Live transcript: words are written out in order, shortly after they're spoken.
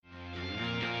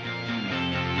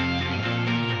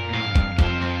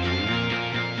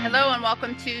and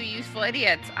welcome to Useful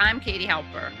Idiots. I'm Katie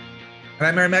Halper. And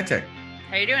I'm Aaron Mete.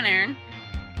 How you doing, Aaron?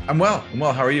 I'm well.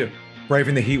 How are you?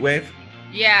 Braving the heat wave?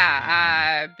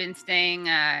 Yeah, I've been staying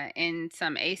in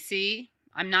some AC.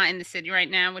 I'm not in the city right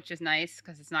now, which is nice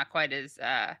because it's not quite as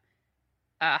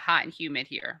hot and humid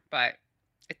here. But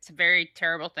it's a very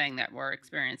terrible thing that we're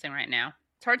experiencing right now.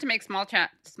 It's hard to make small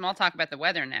talk about the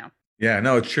weather now. Yeah,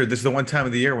 no, it's true. This is the one time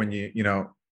of the year when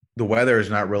the weather is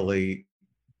not really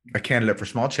a candidate for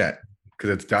small chat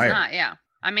because it's dire. It's not, yeah.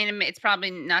 I mean, it's probably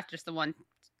not just the one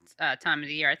time of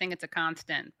the year. I think it's a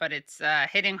constant, but it's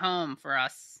hitting home for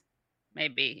us,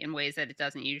 maybe in ways that it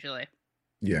doesn't usually.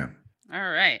 Yeah.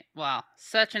 All right. Well,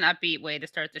 such an upbeat way to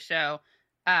start the show.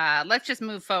 Let's just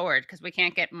move forward because we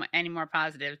can't get any more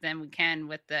positive than we can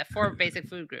with the 4 basic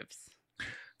food groups.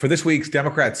 For this week's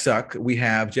Democrats Suck, we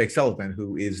have Jake Sullivan,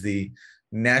 who is the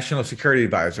National Security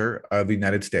Advisor of the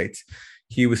United States.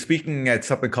 He was speaking at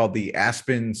something called the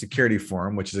Aspen Security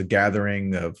Forum, which is a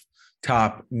gathering of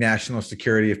top national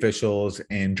security officials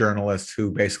and journalists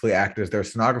who basically act as their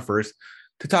stenographers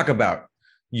to talk about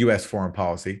U.S. foreign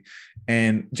policy.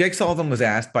 And Jake Sullivan was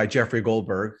asked by Jeffrey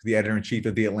Goldberg, the editor-in-chief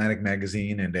of The Atlantic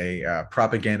magazine and a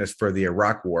propagandist for the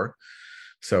Iraq War.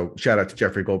 So shout out to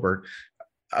Jeffrey Goldberg,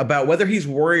 about whether he's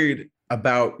worried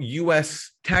about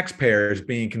U.S. taxpayers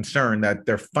being concerned that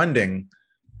they're funding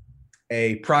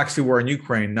a proxy war in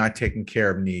Ukraine, not taking care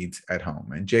of needs at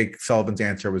home. And Jake Sullivan's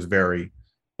answer was very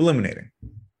illuminating.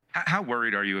 How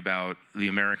worried are you about the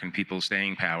American people's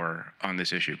staying power on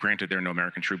this issue? Granted, there are no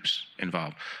American troops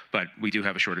involved, but we do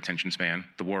have a short attention span.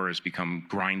 The war has become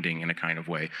grinding in a kind of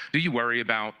way. Do you worry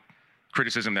about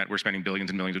criticism that we're spending billions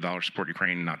and millions of dollars to support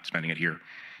Ukraine and not spending it here?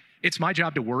 It's my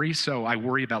job to worry, so I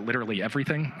worry about literally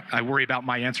everything. I worry about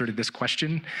my answer to this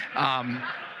question.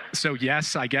 So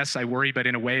yes, I guess I worry, but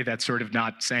in a way that's sort of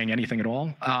not saying anything at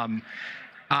all.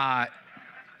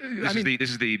 This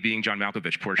is the being John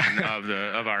Malkovich portion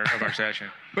of our session.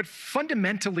 But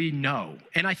fundamentally, no.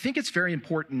 And I think it's very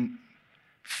important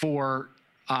for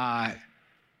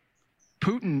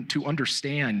Putin to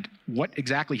understand what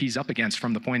exactly he's up against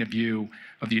from the point of view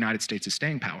of the United States'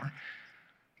 staying power.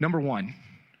 Number one,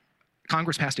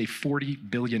 Congress passed a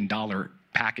 $40 billion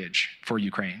package for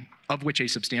Ukraine, of which a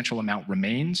substantial amount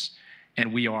remains.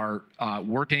 And we are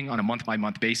working on a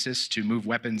month-by-month basis to move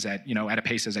weapons at a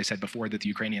pace, as I said before, that the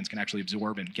Ukrainians can actually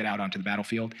absorb and get out onto the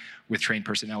battlefield with trained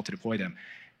personnel to deploy them.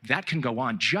 That can go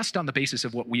on just on the basis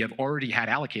of what we have already had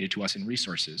allocated to us in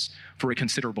resources for a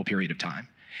considerable period of time.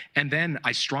 And then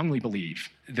I strongly believe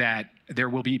that there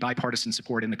will be bipartisan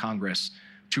support in the Congress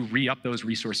to re-up those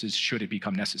resources should it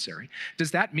become necessary.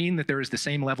 Does that mean that there is the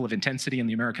same level of intensity in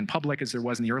the American public as there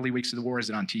was in the early weeks of the war? Is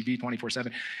it on TV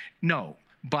 24/7? No.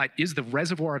 But is the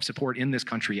reservoir of support in this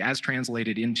country, as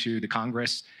translated into the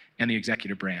Congress and the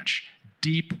executive branch,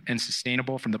 deep and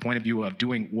sustainable from the point of view of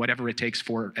doing whatever it takes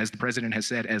for, as the president has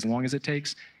said, as long as it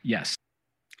takes? Yes.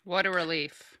 What a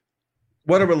relief.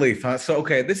 What a relief, huh? So,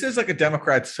 okay, this is like a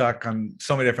Democrat suck on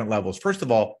so many different levels. First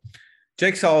of all,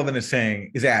 Jake Sullivan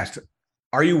is asked,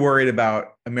 are you worried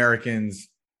about Americans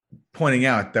pointing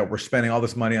out that we're spending all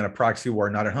this money on a proxy war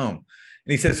not at home?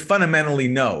 And he says fundamentally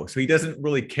no. So he doesn't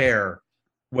really care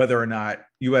whether or not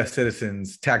U.S.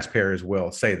 citizens, taxpayers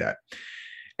will say that.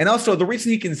 And also the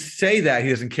reason he can say that he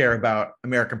doesn't care about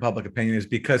American public opinion is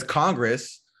because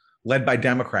Congress, led by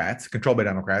Democrats, controlled by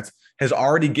Democrats, has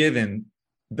already given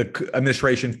the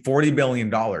administration $40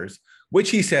 billion,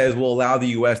 which he says will allow the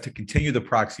U.S. to continue the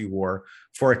proxy war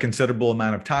for a considerable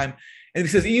amount of time. And he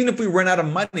says, even if we run out of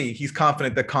money, he's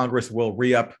confident that Congress will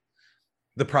re-up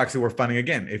the proxy war funding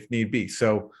again, if need be.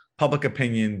 So public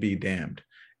opinion be damned.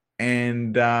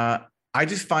 And I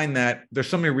just find that there's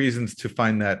so many reasons to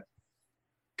find that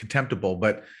contemptible,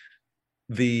 but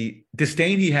the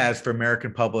disdain he has for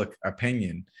American public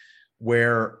opinion,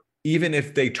 where even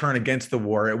if they turn against the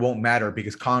war, it won't matter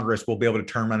because Congress will be able to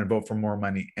turn around and vote for more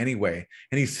money anyway.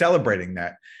 And he's celebrating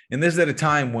that. And this is at a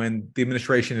time when the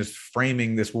administration is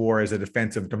framing this war as a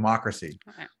defense of democracy.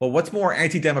 Okay. Well, what's more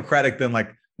anti-democratic than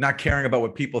like not caring about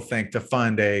what people think to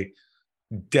fund a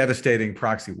devastating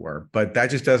proxy war? But that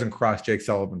just doesn't cross Jake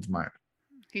Sullivan's mind.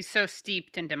 He's so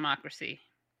steeped in democracy.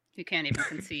 He can't even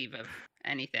conceive of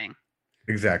anything.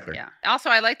 Exactly. Yeah.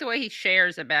 Also, I like the way he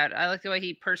shares about it. I like the way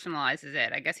he personalizes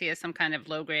it. I guess he has some kind of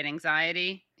low-grade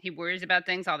anxiety. He worries about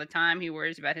things all the time. He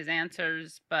worries about his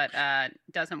answers, but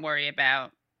doesn't worry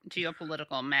about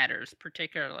geopolitical matters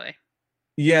particularly.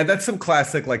 Yeah, that's some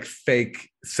classic like fake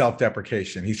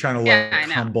self-deprecation. He's trying to look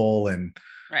humble and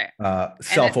right.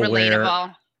 Self-aware. And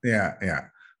relatable. Yeah.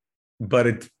 But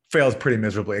it fails pretty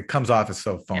miserably. It comes off as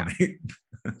so phony.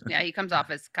 Yeah, he comes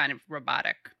off as kind of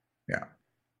robotic. Yeah.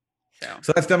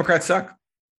 So that's Democrats suck.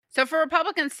 So for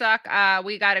Republicans suck,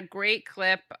 we got a great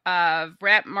clip of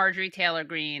Rep. Marjorie Taylor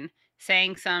Greene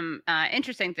saying some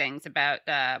interesting things about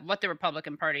what the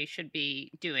Republican Party should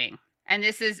be doing. And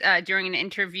this is during an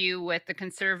interview with the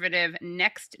conservative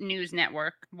Next News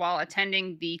Network while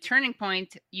attending the Turning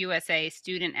Point USA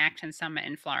Student Action Summit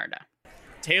in Florida.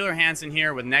 Taylor Hansen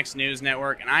here with Next News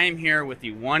Network, and I am here with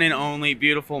the one and only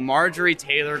beautiful Marjorie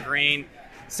Taylor Greene.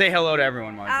 Say hello to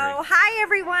everyone, Marjorie. Oh, hi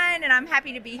everyone, and I'm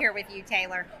happy to be here with you,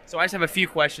 Taylor. So I just have a few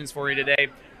questions for you today.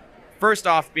 First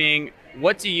off being,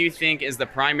 what do you think is the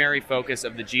primary focus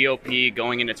of the GOP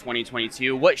going into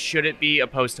 2022? What should it be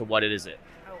opposed to what it is?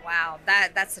 Oh, wow,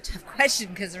 that's a tough question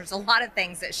because there's a lot of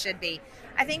things that should be.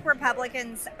 I think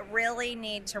Republicans really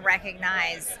need to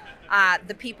recognize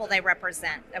the people they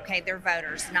represent, okay, their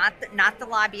voters, not the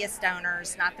lobbyist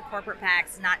donors, not the corporate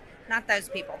PACs, not those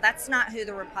people. That's not who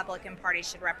the Republican Party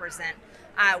should represent.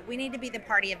 We need to be the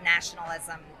party of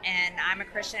nationalism, and I'm a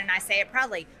Christian and I say it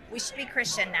proudly. We should be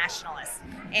Christian nationalists.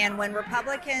 And when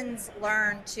Republicans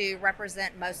learn to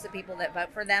represent most of the people that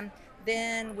vote for them,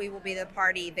 then we will be the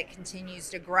party that continues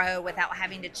to grow without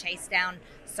having to chase down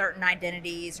certain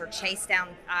identities or chase down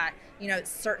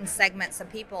certain segments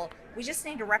of people. We just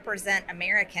need to represent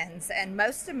Americans, and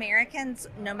most Americans,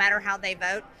 no matter how they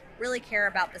vote, really care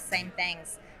about the same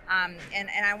things. And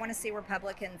I want to see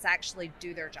Republicans actually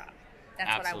do their job. That's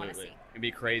Absolutely. What I want to see. It'd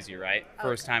be crazy, right?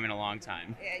 First time in a long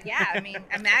time. Yeah, I mean,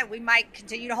 we might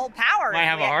continue to hold power. Might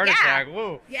have a heart attack.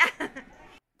 Whoa. Yeah.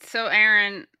 So,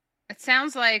 Aaron, it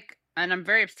sounds like, and I'm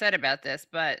very upset about this,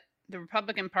 but the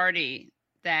Republican Party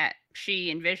that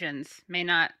she envisions may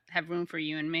not have room for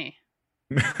you and me.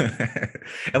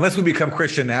 Unless we become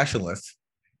Christian nationalists.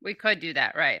 We could do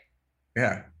that, right?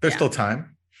 Yeah, there's still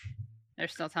time.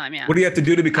 There's still time, yeah. What do you have to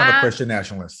do to become a Christian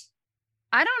nationalist?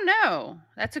 I don't know.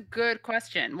 That's a good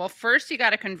question. Well, first you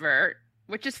got to convert,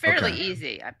 which is fairly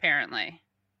easy, apparently.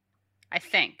 I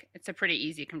think it's a pretty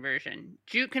easy conversion.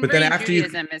 Converting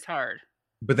Judaism is hard.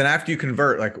 But then after you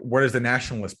convert, like, where does the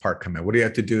nationalist part come in? What do you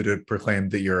have to do to proclaim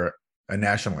that you're a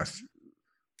nationalist?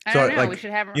 I don't know. Like, we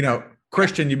should have,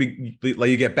 Christian,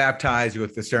 you get baptized, you go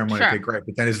through the ceremony. Sure. Okay, great.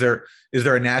 But then is there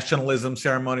a nationalism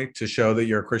ceremony to show that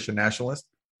you're a Christian nationalist?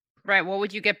 Right. What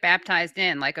would you get baptized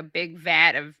in? Like a big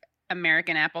vat of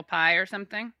American apple pie or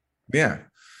something? Yeah.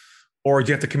 Or do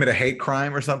you have to commit a hate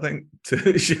crime or something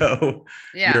to show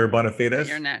you're bona fides?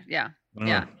 Yeah.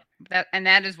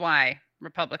 That is why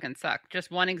Republicans suck. Just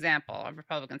one example of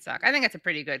Republicans suck. I think it's a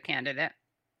pretty good candidate.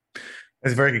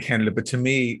 It's a very good candidate, but to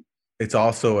me, it's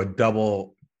also a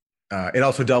double. It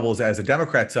also doubles as a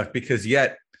Democrat suck because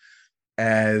yet,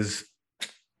 as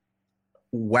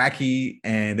wacky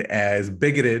and as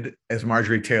bigoted as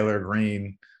Marjorie Taylor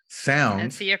Greene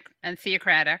sounds, and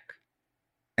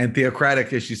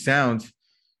theocratic as she sounds,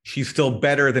 she's still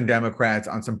better than Democrats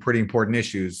on some pretty important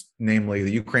issues, namely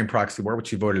the Ukraine proxy war, which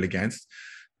she voted against,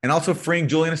 and also freeing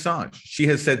Julian Assange. She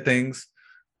has said things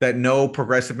that no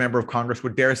progressive member of Congress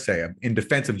would dare say in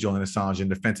defense of Julian Assange, in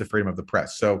defense of freedom of the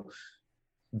press. So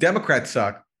Democrats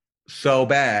suck so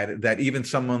bad that even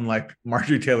someone like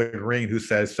Marjorie Taylor Greene, who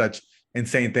says such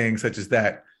insane things such as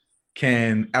that,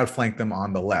 can outflank them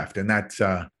on the left. And that's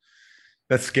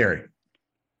scary.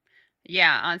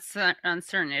 Yeah, on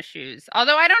certain issues.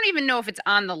 Although I don't even know if it's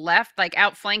on the left, like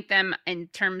outflank them in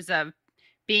terms of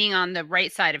being on the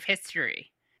right side of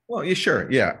history. Well, yeah, sure.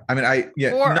 Yeah. I mean, that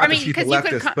she's a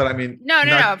leftist, but I mean, no,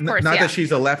 of course. Not that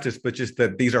she's a leftist, but just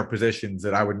that these are positions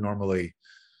that I would normally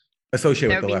associate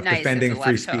with the left, defending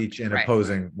free speech and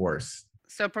opposing wars.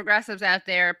 So progressives out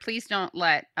there, please don't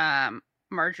let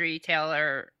Marjorie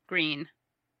Taylor Greene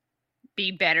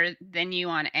be better than you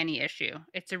on any issue.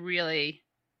 It's a really,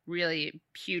 really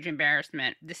huge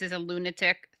embarrassment. This is a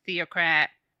lunatic, theocrat,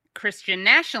 Christian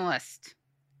nationalist,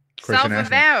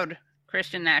 self-avowed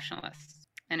Christian nationalist.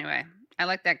 Anyway, I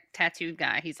like that tattooed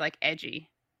guy. He's like edgy.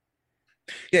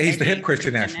 Yeah, he's the hip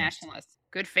Christian nationalist.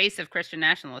 Good face of Christian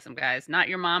nationalism, guys. Not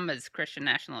your mama's Christian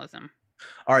nationalism.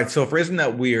 All right. So for Isn't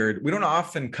That Weird, we don't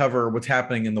often cover what's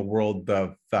happening in the world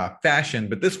of fashion,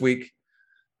 but this week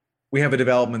we have a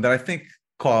development that I think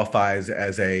qualifies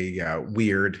as a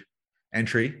weird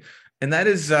entry. And that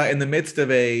is in the midst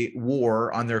of a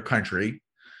war on their country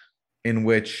in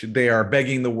which they are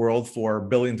begging the world for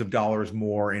billions of dollars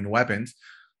more in weapons.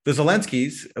 The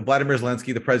Zelenskys, Vladimir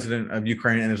Zelensky, the president of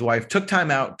Ukraine, and his wife took time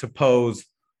out to pose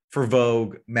for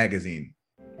Vogue magazine.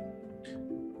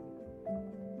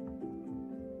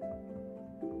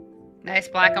 Nice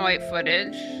black and white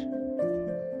footage.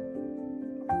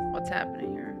 What's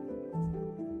happening here?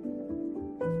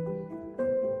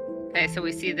 Okay, so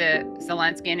we see the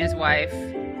Zelensky and his wife.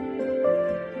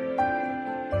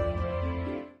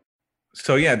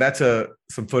 So yeah, that's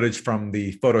some footage from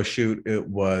the photo shoot. It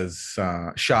was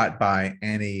shot by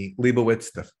Annie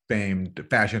Leibovitz, the famed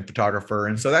fashion photographer,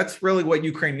 and so that's really what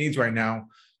Ukraine needs right now.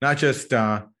 Not just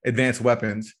advanced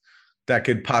weapons that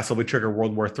could possibly trigger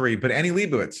World War III, but Annie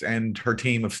Leibovitz and her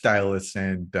team of stylists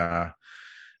and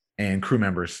crew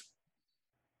members.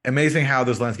 Amazing how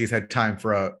the Zelenskys had time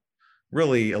for a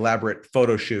really elaborate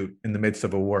photo shoot in the midst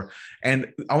of a war.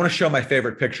 And I want to show my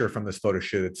favorite picture from this photo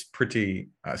shoot. It's pretty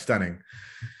stunning.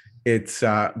 It's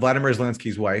Vladimir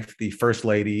Zelensky's wife, the first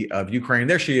lady of Ukraine.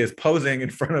 There she is posing in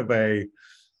front of a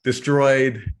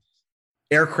destroyed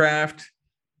aircraft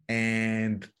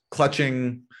and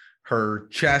clutching her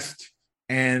chest.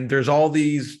 And there's all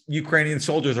these Ukrainian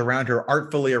soldiers around her,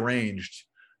 artfully arranged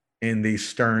in these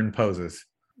stern poses.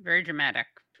 Very dramatic.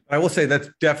 I will say that's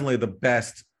definitely the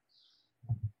best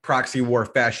proxy war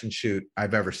fashion shoot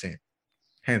I've ever seen.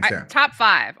 Hands down. Top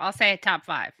 5. I'll say top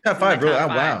 5. Top 5, really? Oh,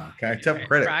 wow. Okay, tough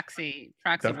credit. Proxy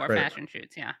Tough war credit. fashion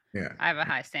shoots, yeah. Yeah. I have a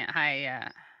high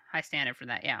standard for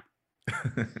that, yeah.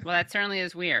 Well, that certainly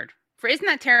is weird. Isn't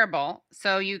that terrible?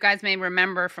 So you guys may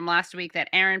remember from last week that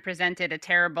Aaron presented a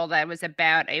terrible that was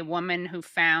about a woman who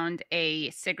found a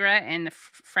cigarette in the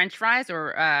French fries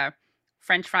or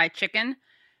French fried chicken.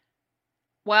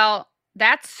 Well,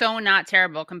 that's so not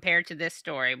terrible compared to this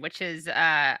story, which is,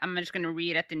 I'm just going to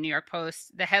read at the New York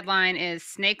Post. The headline is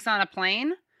Snakes on a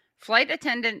Plane. Flight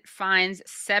attendant finds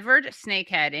severed snake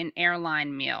head in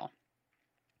airline meal.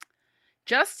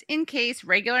 Just in case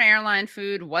regular airline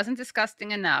food wasn't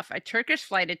disgusting enough, a Turkish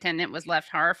flight attendant was left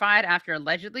horrified after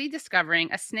allegedly discovering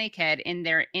a snakehead in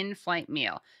their in-flight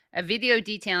meal. A video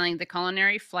detailing the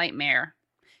culinary nightmare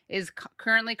is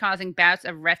currently causing bouts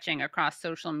of retching across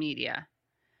social media.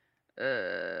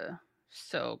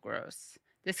 So gross.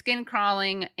 The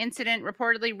skin-crawling incident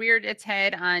reportedly reared its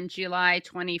head on July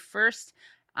 21st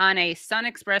on a Sun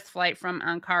Express flight from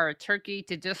Ankara, Turkey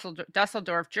to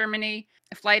Dusseldorf, Germany.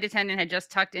 A flight attendant had just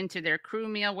tucked into their crew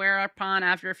meal, whereupon,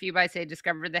 after a few bites, they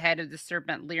discovered the head of the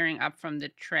serpent leering up from the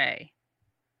tray.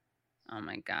 Oh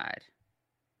my God.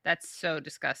 That's so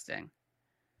disgusting.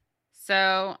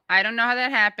 So I don't know how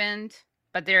that happened,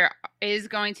 but there is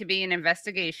going to be an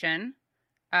investigation.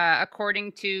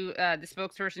 According to the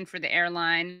spokesperson for the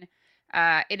airline,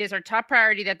 it is our top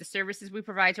priority that the services we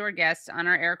provide to our guests on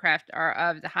our aircraft are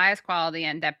of the highest quality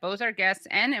and that both our guests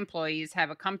and employees have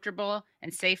a comfortable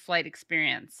and safe flight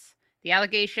experience. The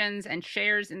allegations and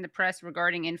shares in the press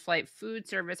regarding in-flight food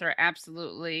service are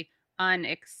absolutely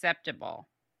unacceptable.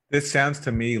 This sounds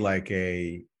to me like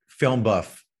a film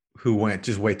buff who went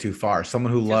just way too far.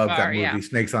 Someone who loved that movie, yeah.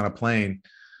 Snakes on a Plane,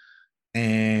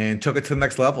 and took it to the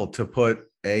next level to put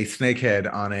a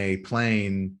snakehead on a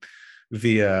plane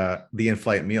via the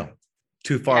in-flight meal.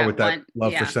 Too far with that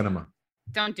love for cinema.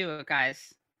 Don't do it,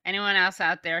 guys. Anyone else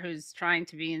out there who's trying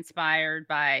to be inspired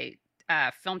by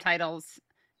film titles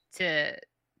to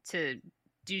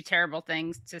do terrible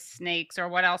things to snakes, or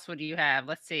what else would you have?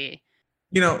 Let's see.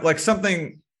 Like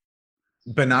something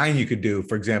benign you could do,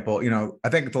 for example, I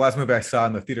think the last movie I saw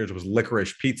in the theaters was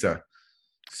Licorice Pizza.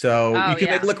 So you can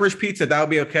make licorice pizza. That would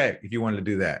be okay if you wanted to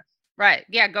do that. Right.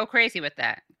 Yeah. Go crazy with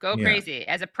that. Go crazy.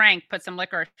 As a prank, put some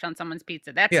licorice on someone's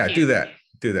pizza. That's cute. Do that.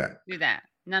 Do that.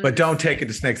 But don't take it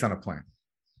to Snakes on a Plane.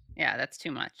 Yeah, that's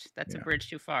too much. That's a bridge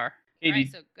too far.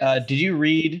 Hey, did you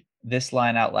read this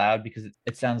line out loud? Because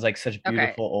it sounds like such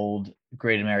beautiful old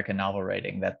great American novel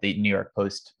writing that the New York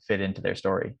Post fit into their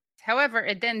story. However,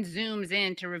 it then zooms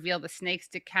in to reveal the snake's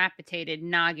decapitated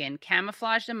noggin,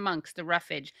 camouflaged amongst the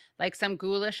roughage like some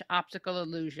ghoulish optical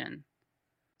illusion.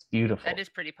 It's beautiful. That is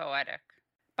pretty poetic.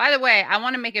 By the way, I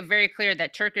want to make it very clear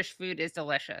that Turkish food is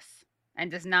delicious and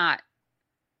does not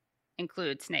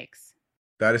include snakes.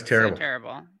 That is terrible. So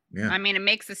terrible. Yeah. I mean, it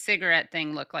makes the cigarette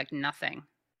thing look like nothing.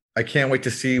 I can't wait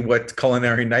to see what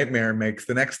culinary nightmare makes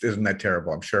the next. Isn't that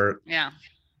terrible? I'm sure. Yeah.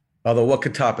 Although what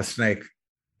could top a snake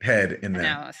head in there?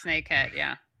 No, a snake head.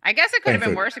 Yeah. I guess it could have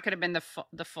been worse. It could have been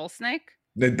the full snake.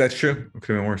 That's true. It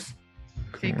could have been worse.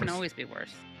 It can always be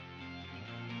worse.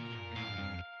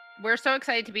 We're so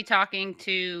excited to be talking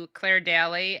to Clare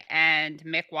Daly and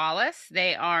Mick Wallace.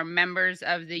 They are members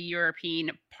of the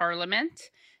European Parliament.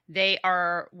 They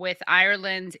are with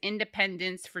Ireland's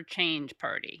Independence for Change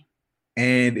party.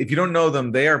 And if you don't know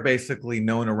them, they are basically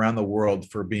known around the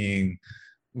world for being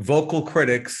vocal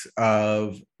critics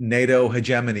of NATO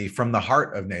hegemony from the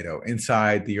heart of NATO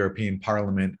inside the European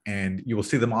Parliament. And you will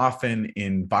see them often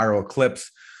in viral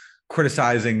clips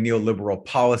criticizing neoliberal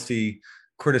policy,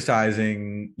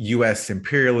 criticizing US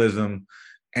imperialism,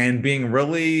 and being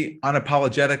really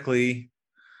unapologetically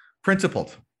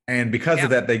principled. And because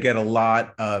of that, they get a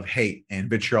lot of hate and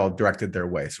vitriol directed their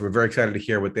way. So we're very excited to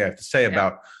hear what they have to say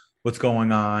about what's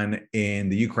going on in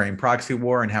the Ukraine proxy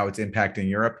war and how it's impacting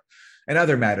Europe and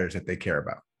other matters that they care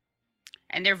about.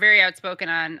 And they're very outspoken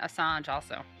on Assange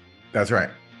also. That's right.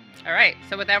 All right.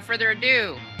 So without further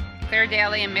ado, Clare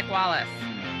Daly and Mick Wallace.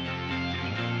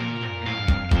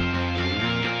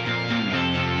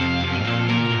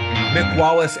 Mick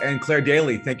Wallace and Clare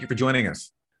Daly, thank you for joining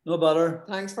us. No bother.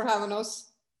 Thanks for having us.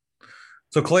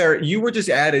 So, Clare, you were just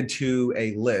added to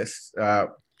a list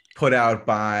put out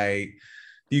by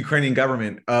the Ukrainian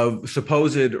government of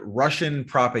supposed Russian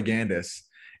propagandists.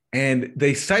 And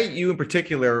they cite you in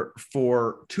particular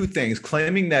for two things,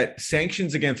 claiming that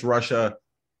sanctions against Russia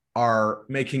are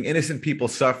making innocent people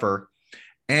suffer,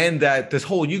 and that this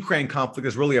whole Ukraine conflict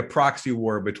is really a proxy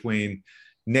war between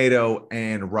NATO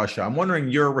and Russia. I'm wondering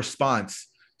your response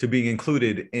to being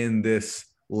included in this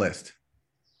list.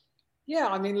 Yeah,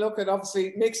 I mean, look, it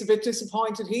obviously makes a bit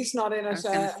disappointed he's not in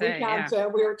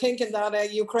it. We were thinking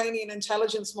that Ukrainian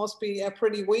intelligence must be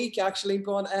pretty weak, actually.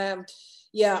 But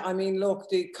yeah, I mean, look,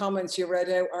 the comments you read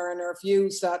out are in our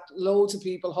views that loads of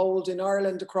people hold in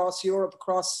Ireland, across Europe,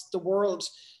 across the world,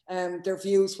 their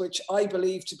views, which I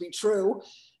believe to be true.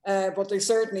 But they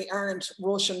certainly aren't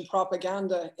Russian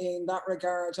propaganda in that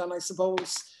regard. And I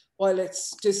suppose while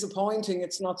it's disappointing,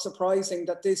 it's not surprising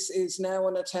that this is now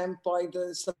an attempt by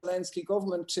the Zelensky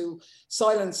government to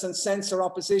silence and censor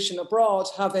opposition abroad,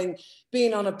 having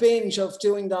been on a binge of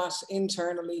doing that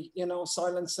internally, you know,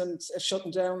 silence and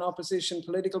shutting down opposition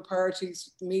political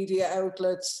parties, media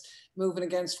outlets, moving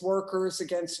against workers,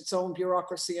 against its own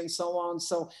bureaucracy and so on.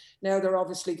 So now they're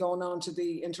obviously going on to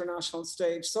the international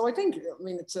stage. So I think, I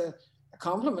mean, it's a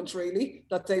compliment really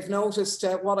that they've noticed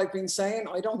what I've been saying.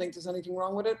 I don't think there's anything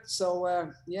wrong with it.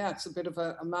 So yeah, it's a bit of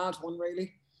a mad one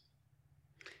really.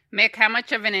 Mick, how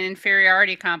much of an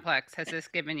inferiority complex has this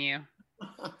given you,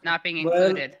 not being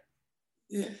included?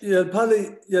 You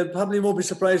probably won't be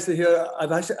surprised to hear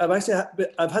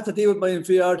I've had to deal with my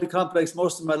inferiority complex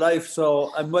most of my life,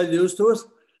 so I'm well used to it.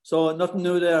 So nothing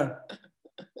new there.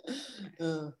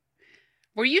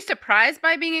 Were you surprised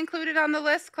by being included on the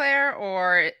list, Clare,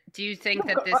 or do you think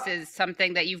that this is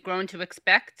something that you've grown to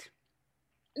expect?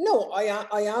 No,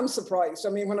 I am surprised. I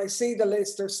mean, when I see the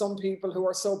list, there's some people who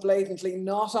are so blatantly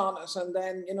not on it. And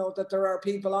then, you know, that there are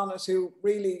people on it who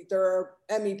really, there are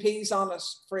MEPs on it,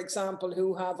 for example,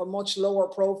 who have a much lower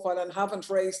profile and haven't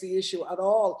raised the issue at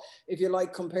all, if you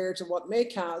like, compared to what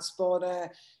Mick has. But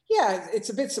yeah, it's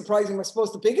a bit surprising. I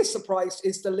suppose the biggest surprise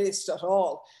is the list at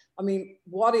all. I mean,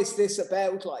 what is this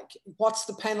about? Like, what's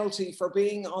the penalty for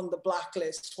being on the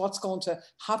blacklist? What's going to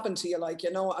happen to you? Like,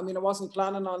 you know, I mean, I wasn't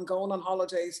planning on going on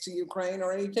holidays to Ukraine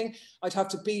or anything. I'd have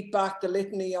to beat back the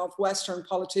litany of Western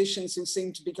politicians who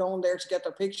seem to be going there to get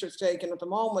their pictures taken at the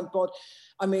moment. But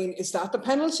I mean, is that the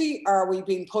penalty? Are we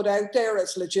being put out there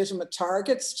as legitimate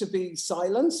targets to be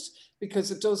silenced? Because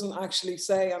it doesn't actually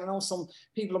say. I know some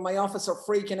people in my office are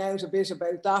freaking out a bit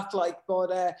about that, like,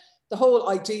 but the whole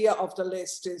idea of the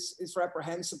list is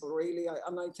reprehensible, really.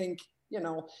 And I think, you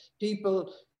know,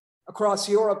 people across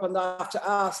Europe and that have to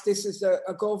ask, this is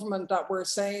a government that we're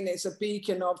saying is a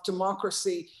beacon of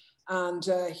democracy and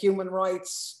human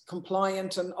rights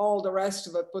compliant and all the rest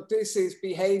of it. But this is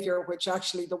behavior which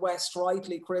actually the West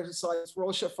rightly criticized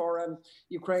Russia for, and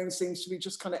Ukraine seems to be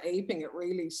just kind of aping it,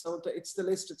 really. So it's the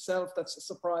list itself that's a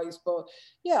surprise. But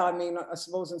yeah, I mean, I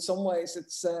suppose in some ways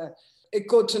it's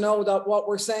good to know that what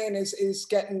we're saying is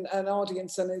getting an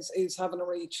audience and is having a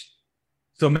reach.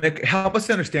 So Mick, help us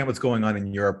understand what's going on in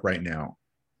Europe right now.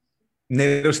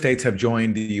 NATO states have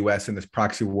joined the US in this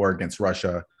proxy war against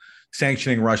Russia,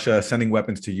 sanctioning Russia, sending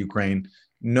weapons to Ukraine.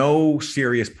 No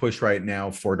serious push right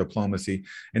now for diplomacy.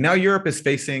 And now Europe is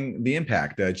facing the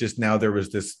impact. Just now there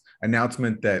was this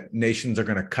announcement that nations are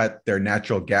going to cut their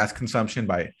natural gas consumption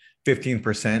by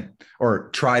 15%, or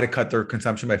try to cut their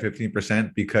consumption by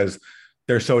 15% because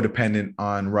they're so dependent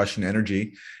on Russian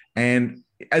energy. And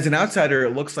as an outsider,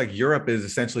 it looks like Europe is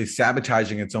essentially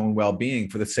sabotaging its own well-being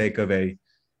for the sake of a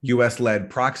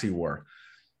US-led proxy war.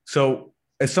 So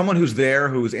as someone who's there,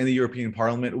 who's in the European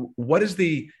Parliament, what is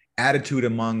the attitude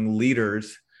among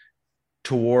leaders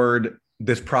toward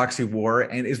this proxy war?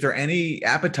 And is there any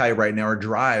appetite right now or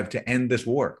drive to end this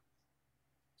war?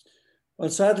 Well,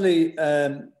 sadly,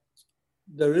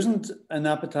 there isn't an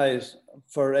appetite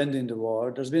for ending the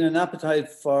war. There's been an appetite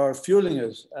for fueling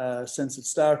it since it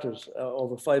started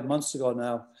over 5 months ago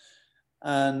now.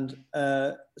 And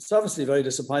it's obviously very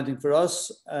disappointing for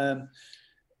us.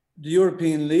 The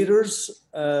European leaders,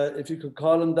 if you could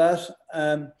call them that,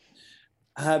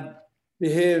 have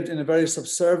behaved in a very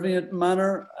subservient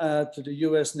manner to the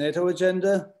US NATO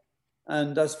agenda.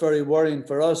 And that's very worrying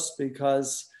for us because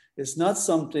it's not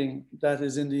something that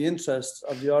is in the interest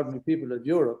of the ordinary people of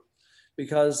Europe,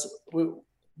 because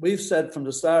we've said from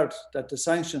the start that the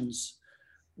sanctions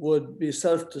would be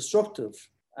self-destructive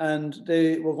and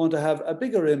they were going to have a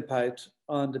bigger impact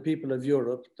on the people of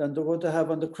Europe than they're going to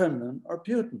have on the Kremlin or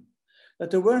Putin, that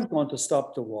they weren't going to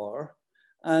stop the war.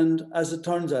 And as it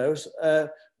turns out,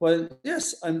 well,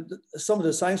 yes, and some of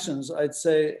the sanctions, I'd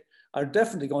say, are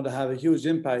definitely going to have a huge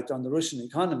impact on the Russian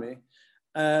economy.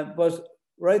 But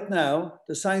right now,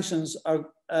 the sanctions are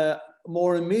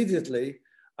more immediately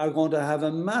are going to have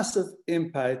a massive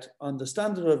impact on the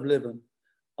standard of living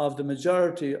of the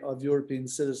majority of European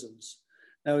citizens.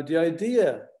 Now, the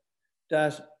idea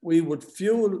that we would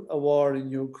fuel a war in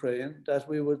Ukraine, that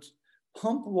we would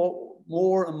pump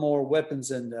more and more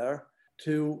weapons in there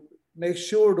to make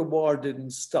sure the war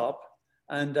didn't stop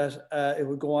and that it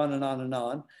would go on and on and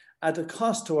on at a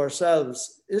cost to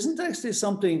ourselves isn't actually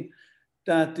something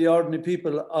that the ordinary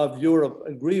people of Europe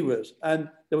agree with. And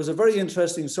there was a very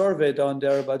interesting survey done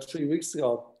there about 3 weeks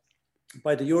ago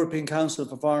by the European Council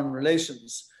for Foreign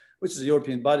Relations, which is a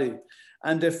European body.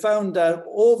 And they found that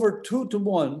over 2 to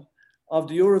 1 of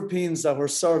the Europeans that were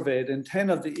surveyed in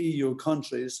 10 of the EU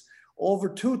countries, over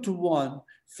 2 to 1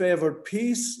 favored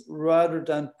peace rather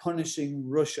than punishing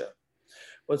Russia.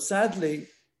 But sadly,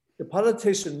 the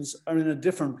politicians are in a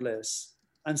different place.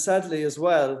 And sadly as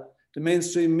well, the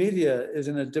mainstream media is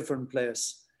in a different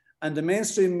place. And the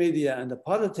mainstream media and the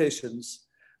politicians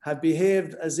have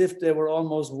behaved as if they were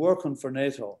almost working for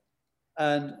NATO.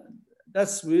 And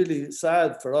that's really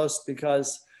sad for us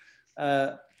because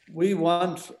we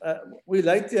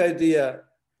like the idea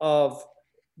of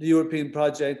the European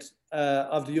project,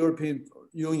 of the European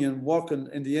Union working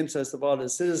in the interest of all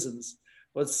its citizens.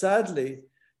 But sadly,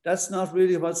 that's not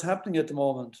really what's happening at the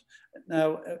moment.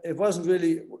 Now, it wasn't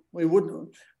really, we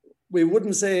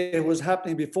wouldn't say it was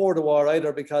happening before the war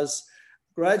either, because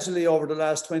gradually over the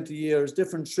last 20 years,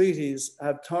 different treaties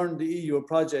have turned the EU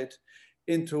project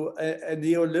into a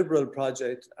neoliberal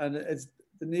project. And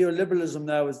the neoliberalism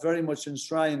now is very much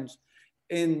enshrined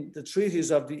in the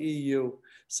treaties of the EU.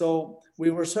 So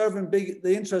we were serving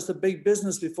the interest of big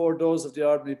business before those of the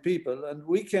ordinary people. And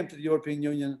we came to the European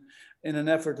Union in an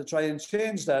effort to try and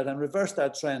change that and reverse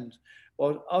that trend.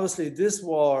 But obviously this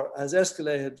war has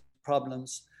escalated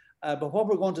problems. But what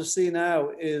we're going to see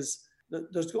now is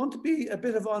that there's going to be a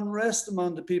bit of unrest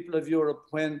among the people of Europe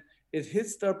when it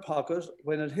hits their pocket,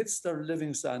 when it hits their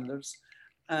living standards,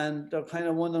 and they're kind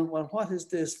of wondering, well, what is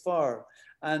this for?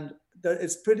 And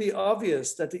it's pretty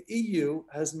obvious that the EU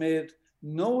has made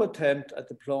no attempt at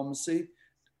diplomacy,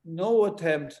 no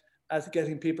attempt at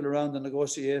getting people around the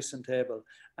negotiation table.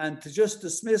 And to just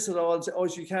dismiss it all and say, oh,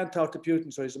 you can't talk to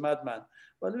Putin, so he's a madman.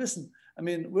 Well, listen, I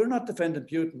mean, we're not defending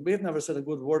Putin. We've never said a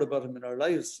good word about him in our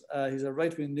lives. He's a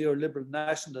right-wing neoliberal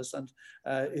nationalist, and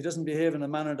he doesn't behave in a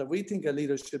manner that we think a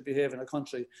leader should behave in a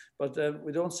country. But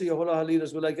we don't see a whole lot of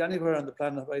leaders we like anywhere on the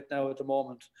planet right now at the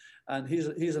moment. And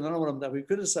he's another one of them that we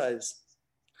criticize.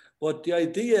 But the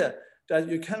idea that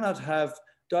you cannot have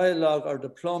dialogue or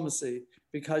diplomacy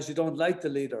because you don't like the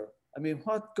leader. I mean,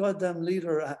 what goddamn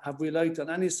leader have we liked on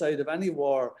any side of any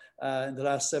war in the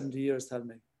last 70 years, tell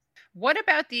me? What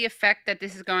about the effect that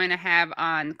this is going to have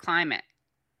on climate?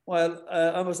 Well,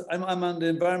 I'm on the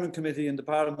Environment Committee in the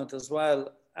Parliament as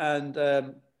well. And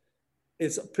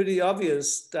it's pretty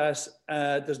obvious that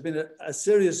there's been a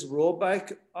serious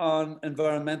rollback on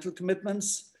environmental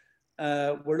commitments.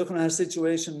 We're looking at a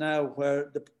situation now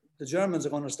where the Germans are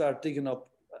going to start digging up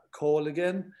coal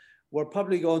again. We're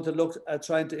probably going to look at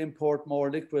trying to import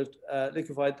more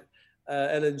liquefied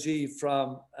LNG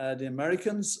from the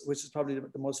Americans, which is probably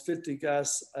the most filthy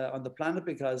gas on the planet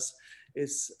because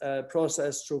it's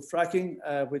processed through fracking,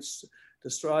 which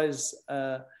destroys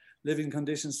living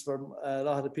conditions for a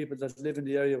lot of the people that live in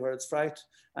the area where it's fracked.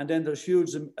 And then there's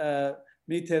huge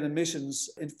methane emissions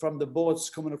from the boats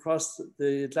coming across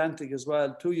the Atlantic as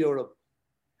well to Europe.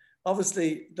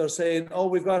 Obviously, they're saying, oh,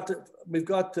 we've got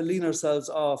to lean ourselves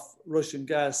off Russian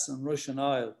gas and Russian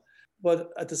oil. But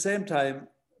at the same time,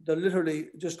 they're literally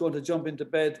just going to jump into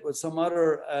bed with some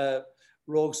other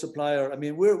rogue supplier. I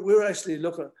mean, we're actually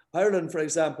looking, Ireland, for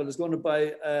example, is going to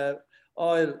buy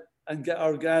oil and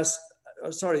our gas,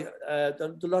 they're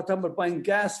talking about buying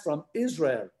gas from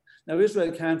Israel. Now,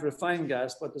 Israel can't refine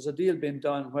gas, but there's a deal being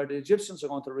done where the Egyptians are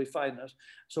going to refine it.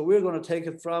 So we're going to take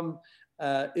it from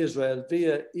Israel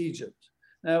via Egypt.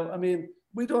 Now, I mean,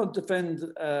 we don't defend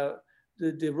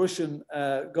the Russian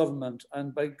government,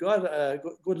 and by God,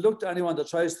 good luck to anyone that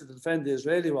tries to defend the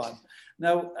Israeli one.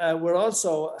 Now, we're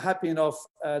also happy enough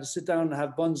to sit down and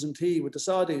have buns and tea with the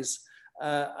Saudis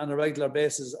on a regular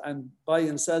basis and buy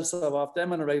and sell stuff off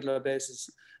them on a regular basis,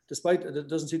 despite it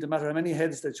doesn't seem to matter how many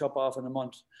heads they chop off in a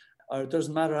month, or it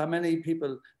doesn't matter how many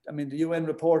people. I mean, the UN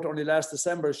report only last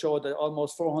December showed that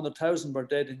almost 400,000 were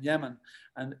dead in Yemen,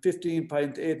 and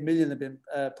 15.8 million have been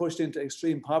pushed into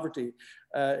extreme poverty.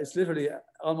 It's literally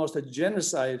almost a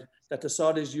genocide that the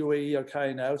Saudis, UAE are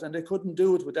carrying out, and they couldn't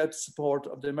do it without the support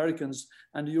of the Americans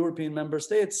and the European member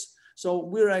states. So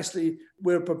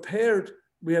we're prepared.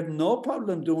 We have no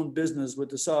problem doing business with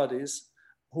the Saudis,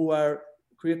 who are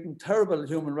creating terrible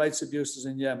human rights abuses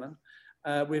in Yemen.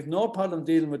 We have no problem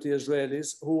dealing with the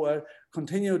Israelis, who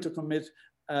continue to commit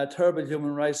terrible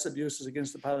human rights abuses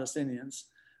against the Palestinians.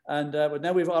 And but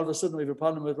now all of a sudden we have a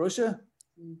problem with Russia.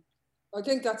 I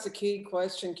think that's a key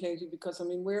question, Katie, because I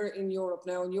mean, we're in Europe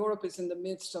now, and Europe is in the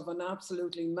midst of an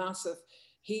absolutely massive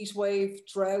heat wave,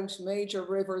 drought, major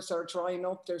rivers are drying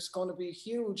up. There's going to be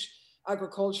huge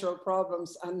agricultural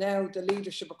problems. And now the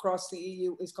leadership across the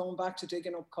EU is going back to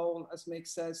digging up coal, as Mick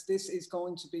says. This is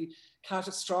going to be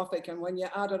catastrophic. And when you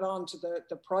add it on to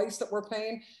the price that we're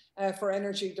paying for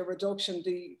energy, the reduction,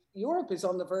 Europe is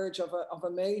on the verge of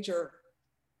a major,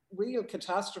 real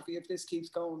catastrophe if this keeps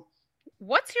going.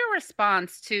 What's your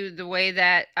response to the way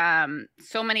that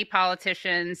so many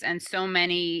politicians and so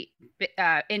many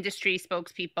industry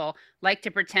spokespeople like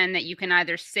to pretend that you can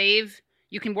either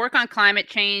you can work on climate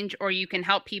change or you can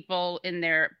help people in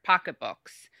their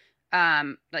pocketbooks?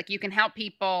 Like you can help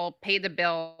people pay the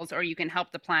bills or you can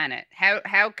help the planet.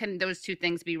 How can those two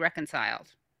things be reconciled?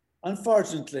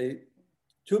 Unfortunately,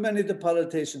 too many of the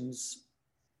politicians,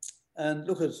 and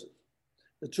look at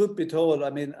the truth be told, I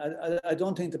mean, I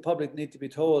don't think the public need to be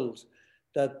told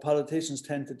that politicians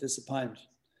tend to disappoint.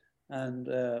 And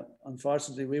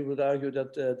unfortunately, we would argue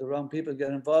that the wrong people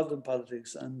get involved in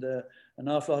politics, and an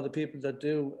awful lot of people that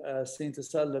do seem to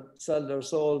sell their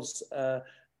souls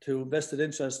to vested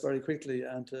interests very quickly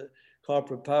and to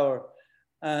corporate power.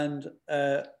 And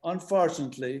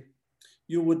unfortunately,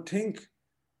 you would think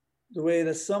the way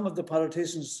that some of the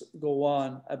politicians go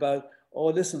on about, oh,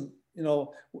 listen, you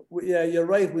know, yeah, you're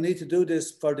right, we need to do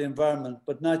this for the environment,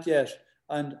 but not yet.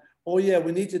 And, oh yeah,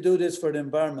 we need to do this for the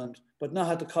environment, but not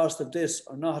at the cost of this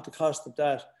or not at the cost of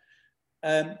that.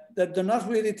 That they're not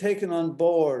really taking on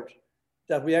board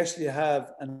that we actually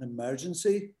have an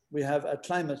emergency. We have a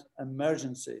climate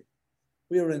emergency.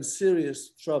 We are in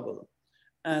serious trouble.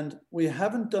 And we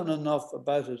haven't done enough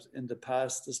about it in the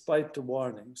past, despite the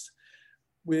warnings.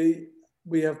 We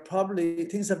have probably,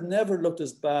 things have never looked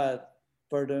as bad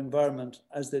for the environment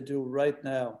as they do right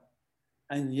now.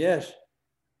 And yet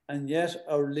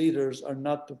our leaders are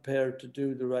not prepared to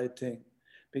do the right thing,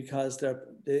 because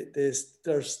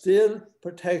they're still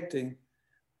protecting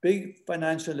big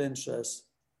financial interests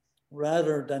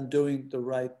rather than doing the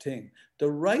right thing. The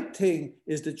right thing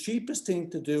is the cheapest thing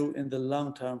to do in the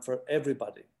long term for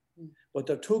everybody. But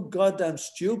they're too goddamn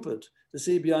stupid to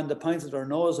see beyond the point of their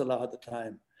nose a lot of the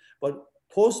time. But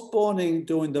postponing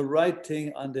doing the right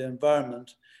thing on the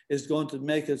environment is going to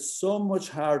make it so much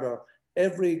harder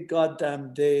every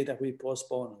goddamn day that we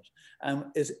postpone it. And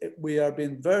we are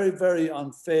being very, very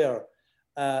unfair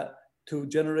to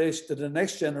the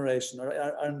next generation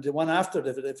or the one after it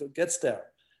if it gets there.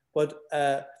 But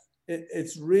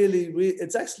it's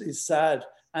it's actually sad.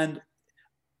 And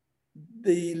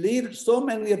the leaders, so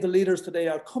many of the leaders today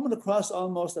are coming across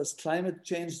almost as climate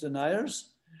change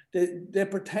deniers. They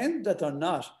pretend that they're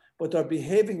not, but they're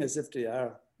behaving as if they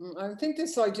are. I think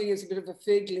this idea is a bit of a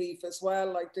fig leaf as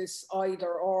well, like this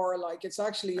either or, like it's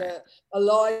actually a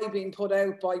lie being put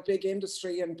out by big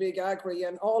industry and big agri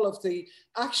and all of the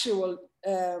actual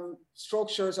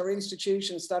structures or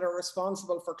institutions that are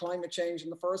responsible for climate change in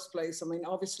the first place. I mean,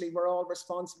 obviously we're all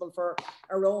responsible for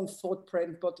our own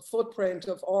footprint, but the footprint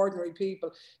of ordinary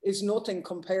people is nothing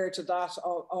compared to that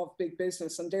of big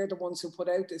business. And they're the ones who put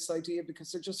out this idea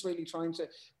because they're just really trying to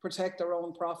protect their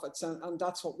own profits. And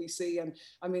that's what we see. And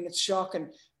I mean, it's shocking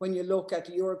when you look at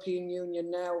the European Union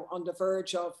now on the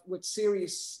verge of, with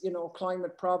serious, you know,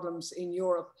 climate problems in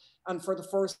Europe. And for the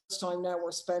first time now,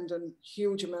 we're spending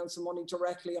huge amounts of money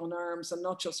directly on arms, and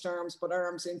not just arms, but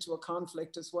arms into a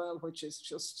conflict as well, which is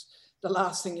just the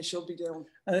last thing you should be doing.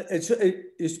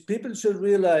 People should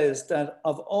realize that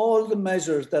of all the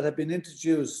measures that have been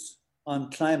introduced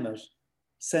on climate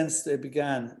since they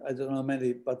began, I don't know,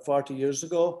 maybe about 40 years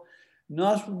ago,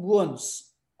 not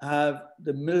once have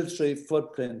the military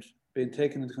footprint been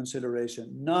taken into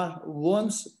consideration. Not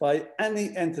once by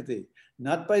any entity,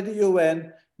 not by the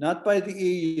UN, not by the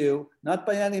EU, not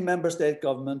by any member state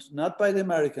government, not by the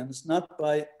Americans, not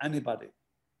by anybody.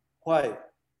 Why?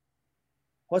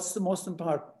 What's the most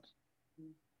important?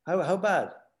 How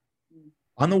bad?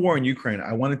 On the war in Ukraine,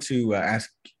 I wanted to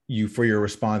ask you for your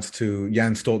response to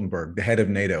Jens Stoltenberg, the head of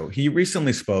NATO. He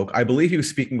recently spoke. I believe he was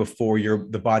speaking before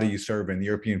the body you serve in, the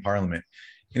European Parliament.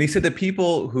 And he said that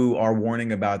people who are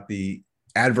warning about the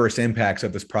adverse impacts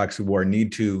of this proxy war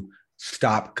need to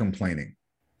stop complaining.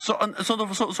 So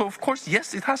of course,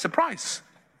 yes, it has a price.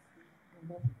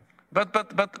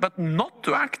 But not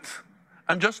to act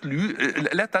and just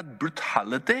let that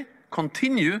brutality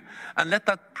continue and let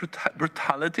that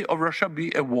brutality of Russia be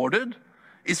awarded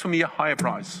is for me a higher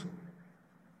price.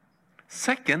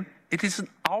 Second, it is in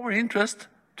our interest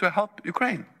to help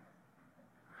Ukraine.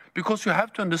 Because you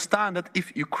have to understand that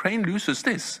if Ukraine loses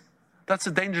this, that's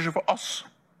a danger for us.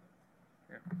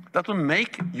 That will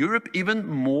make Europe even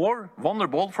more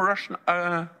vulnerable for Russian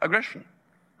aggression.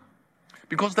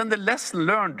 Because then the lesson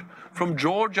learned from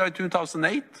Georgia in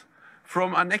 2008,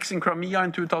 from annexing Crimea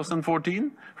in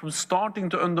 2014, from starting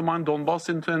to undermine Donbass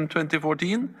in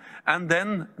 2014, and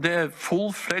then the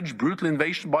full-fledged brutal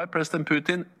invasion by President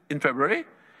Putin in February,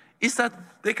 is that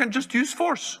they can just use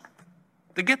force.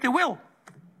 They get their will.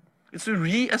 It's to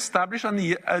re-establish an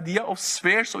idea of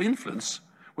spheres of influence,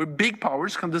 where big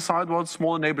powers can decide what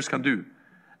smaller neighbors can do.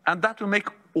 And that will make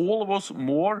all of us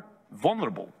more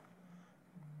vulnerable.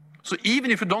 So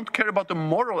even if you don't care about the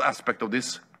moral aspect of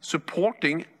this,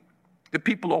 supporting the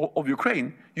people of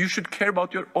Ukraine, you should care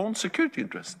about your own security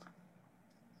interest.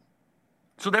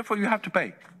 So therefore you have to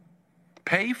pay.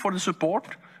 Pay for the support,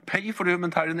 pay for the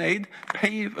humanitarian aid,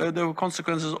 pay the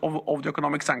consequences of the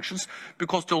economic sanctions,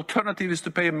 because the alternative is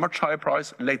to pay a much higher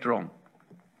price later on.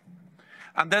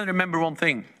 And then remember one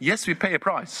thing, yes, we pay a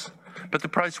price, but the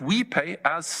price we pay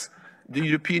as the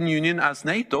European Union, as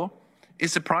NATO,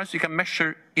 is a price we can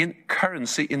measure in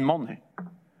currency, in money.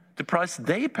 The price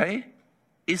they pay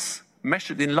is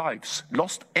measured in lives,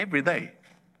 lost every day.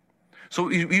 So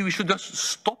we should just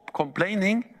stop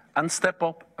complaining and step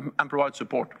up and provide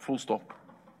support, full stop.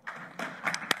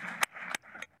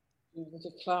 There's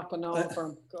a clap and all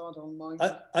from God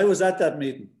Almighty. I was at that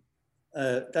meeting.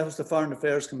 That was the Foreign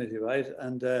Affairs Committee, right?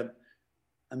 And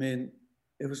I mean,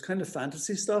 it was kind of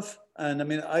fantasy stuff. And I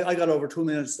mean, I got over 2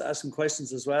 minutes to ask him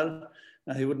questions as well.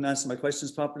 He wouldn't answer my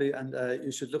questions properly. And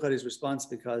you should look at his response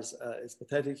because it's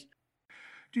pathetic.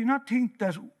 Do you not think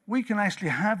that we can actually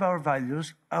have our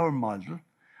values, our model,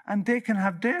 and they can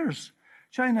have theirs?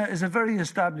 China is a very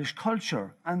established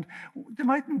culture, and they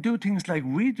mightn't do things like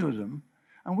we do them,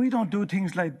 and we don't do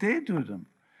things like they do them.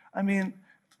 I mean,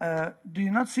 do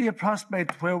you not see a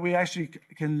prospect where we actually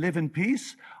can live in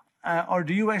peace? Or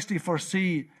do you actually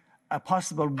foresee a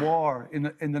possible war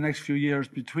in the next few years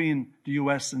between the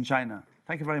US and China?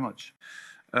 Thank you very much.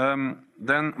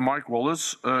 Then Mike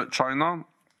Wallace, China.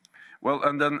 Well,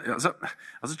 and then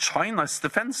as China is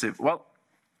defensive. Well,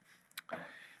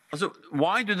 so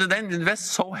why do they then invest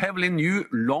so heavily in new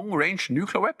long-range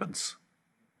nuclear weapons?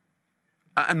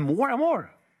 And more?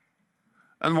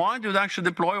 And why do they actually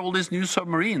deploy all these new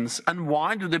submarines? And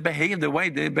why do they behave the way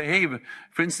they behave,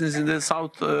 for instance, in the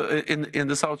South, in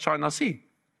the South China Sea?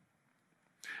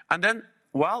 And then,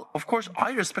 well, of course,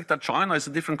 I respect that China is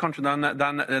a different country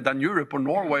than Europe or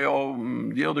Norway or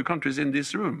the other countries in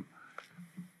this room.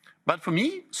 But for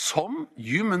me, some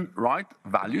human rights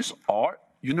values are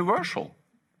universal.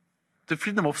 The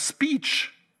freedom of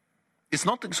speech is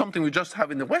not something we just have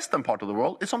in the Western part of the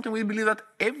world. It's something we believe that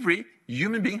every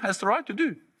human being has the right to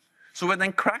do. So when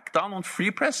they crack down on free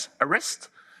press, arrest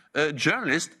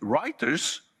journalists,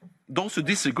 writers, those who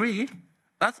disagree,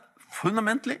 that's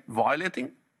fundamentally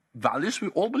violating values we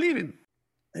all believe in.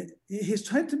 He's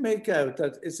trying to make out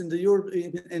that it's in the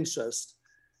European interest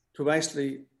to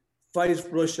actually fight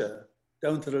Russia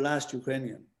down to the last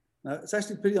Ukrainian. Now, it's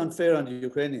actually pretty unfair on the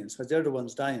Ukrainians because they're the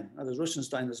ones dying. Now, there's Russians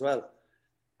dying as well.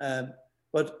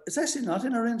 But it's actually not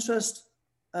in our interest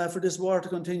for this war to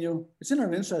continue. It's in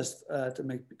our interest to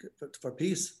make for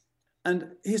peace.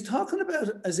 And he's talking about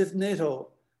it as if NATO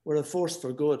were a force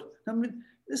for good. I mean,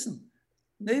 listen,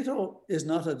 NATO is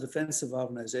not a defensive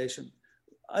organization.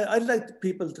 I'd like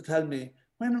people to tell me,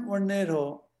 when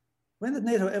did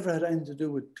NATO ever had anything to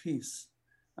do with peace?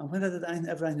 And when did it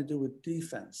ever anything to do with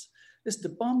defense? Listen, the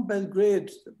bomb Belgrade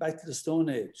back to the Stone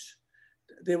Age.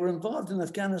 They were involved in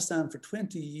Afghanistan for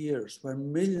 20 years, where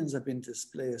millions have been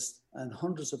displaced and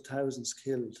hundreds of thousands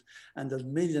killed. And there's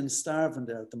millions starving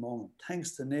there at the moment,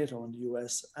 thanks to NATO and the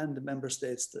US and the member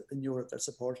states in Europe that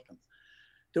supported them.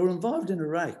 They were involved in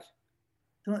Iraq.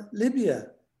 Libya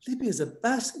is a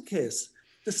basket case.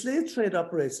 The slave trade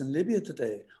operates in Libya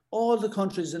today. All the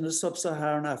countries in the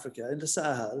sub-Saharan Africa, in the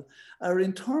Sahel, are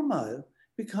in turmoil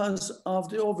because of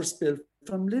the overspill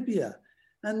from Libya.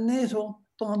 And NATO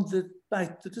bombed it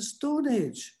back to the Stone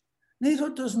Age. NATO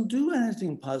doesn't do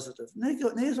anything positive.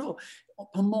 NATO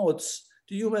promotes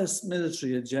the US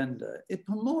military agenda. It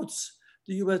promotes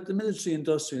the military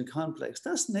industrial complex.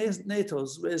 That's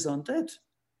NATO's raison d'etre.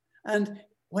 And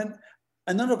when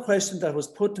another question that was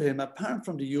put to him, apart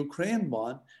from the Ukraine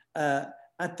one,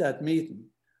 at that meeting,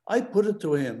 I put it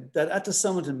to him that at the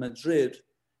summit in Madrid,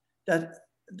 that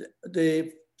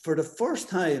they, for the first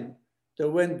time, they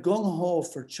went gung-ho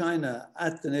for China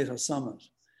at the NATO summit.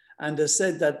 And they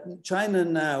said that China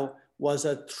now was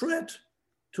a threat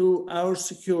to our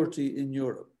security in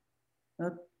Europe.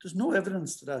 Now, there's no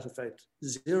evidence to that effect,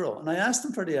 zero. And I asked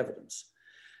him for the evidence.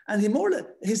 And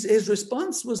his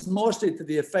response was mostly to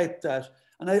the effect that,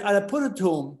 and I put it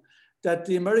to him, that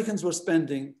the Americans were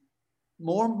spending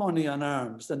more money on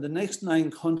arms than the next 9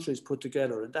 countries put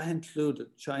together, and that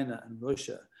included China and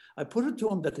Russia. I put it to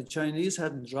him that the Chinese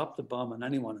hadn't dropped a bomb on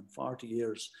anyone in 40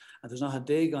 years, and there's not a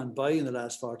day gone by in the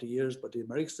last 40 years, but the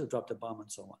Americans have dropped a bomb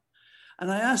and so on.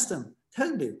 And I asked him,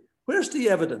 tell me, where's the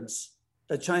evidence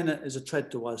that China is a threat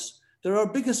to us? They're our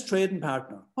biggest trading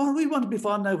partner. What do we want to be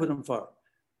falling out with them for?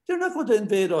 They're not going to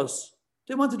invade us.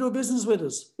 They want to do business with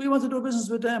us. We want to do business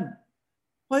with them.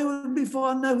 Why would we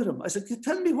fall out with them? I said,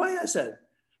 tell me why, I said.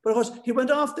 But of course, he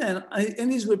went off then.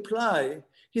 In his reply,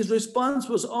 his response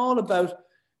was all about,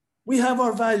 we have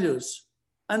our values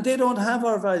and they don't have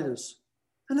our values.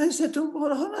 And I said to him,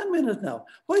 well, hold on a minute now.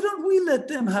 Why don't we let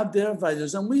them have their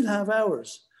values and we'll have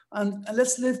ours? And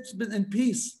let's live in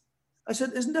peace. I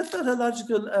said, isn't that a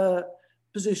logical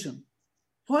position?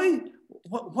 Why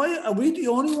are we the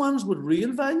only ones with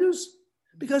real values?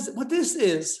 Because what this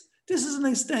is an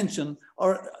extension,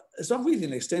 or it's not really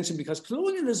an extension because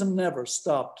colonialism never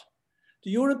stopped.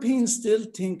 The Europeans still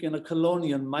think in a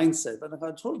colonial mindset, and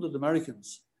I told the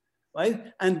Americans,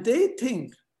 right? And they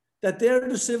think that they're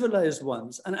the civilized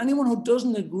ones, and anyone who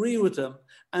doesn't agree with them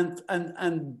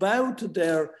and bow to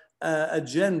their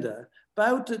agenda,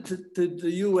 bow to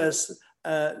the US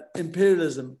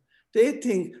imperialism, they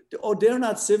think, oh, they're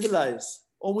not civilized.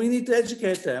 Oh, we need to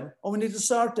educate them. Oh, we need to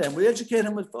sort them. We educate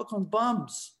them with fucking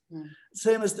bombs.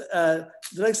 Same as the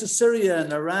likes of Syria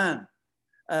and Iran.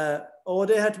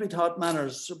 They had to be taught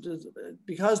manners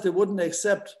because they wouldn't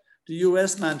accept the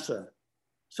US mantra.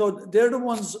 So they're the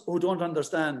ones who don't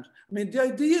understand. I mean, the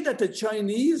idea that the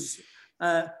Chinese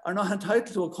are not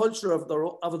entitled to a culture of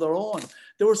their own.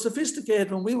 They were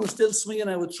sophisticated when we were still swinging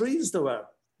out with trees, they were.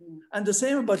 And the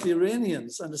same about the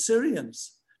Iranians and the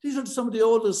Syrians. These are some of the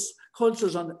oldest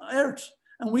cultures on earth.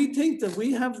 And we think that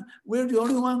we're the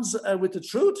only ones with the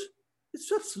truth.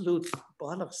 It's absolute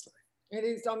bollocks. It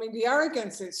is. I mean, the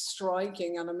arrogance is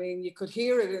striking. And I mean, you could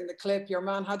hear it in the clip. Your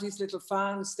man had these little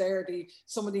fans there,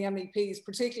 some of the MEPs,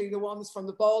 particularly the ones from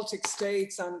the Baltic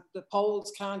states, and the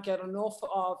Poles can't get enough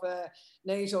of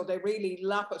NATO. They really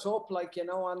lap it up,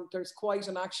 and there's quite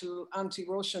an actual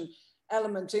anti-Russian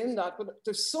element in that. But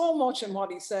there's so much in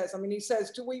what he says. I mean, he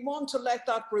says, do we want to let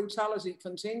that brutality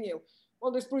continue?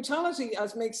 Well, there's brutality,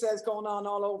 as Mick says, going on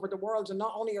all over the world. And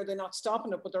not only are they not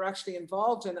stopping it, but they're actually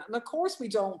involved in it. And of course we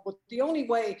don't. But the only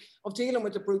way of dealing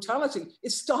with the brutality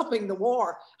is stopping the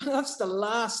war. And that's the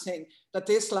last thing that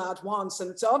this lad wants.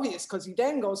 And it's obvious because he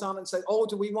then goes on and says, oh,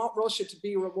 do we want Russia to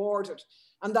be rewarded?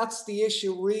 And that's the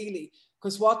issue, really.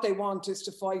 Because what they want is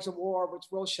to fight a war with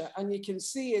Russia. And you can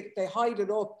see it, they hide it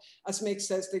up. As Mick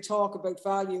says, they talk about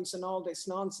values and all this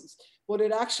nonsense. But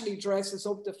it actually dresses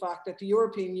up the fact that the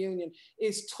European Union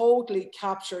is totally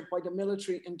captured by the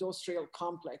military-industrial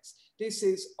complex. This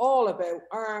is all about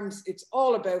arms. It's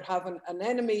all about having an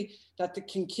enemy that they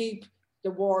can keep the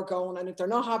war going. And if they're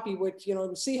not happy with,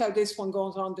 see how this one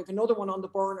goes on, they've another one on the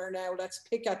burner now, let's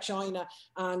pick at China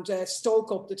and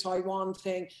stoke up the Taiwan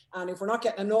thing. And if we're not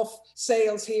getting enough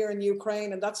sales here in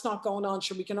Ukraine and that's not going on,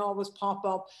 sure, we can always pop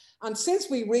up. And since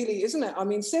we really, isn't it? I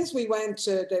mean, since we went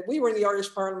to, we were in the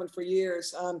Irish Parliament for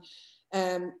years,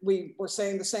 and we were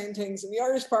saying the same things in the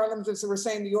Irish Parliament as we were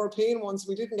saying the European ones.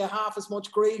 We didn't get half as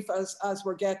much grief as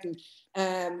we're getting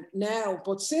now.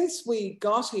 But since we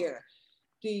got here,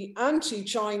 the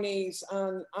anti-Chinese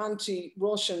and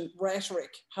anti-Russian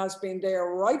rhetoric has been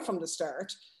there right from the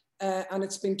start, and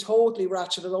it's been totally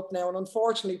ratcheted up now. And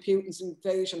unfortunately, Putin's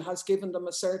invasion has given them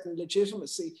a certain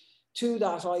legitimacy to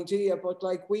that idea. But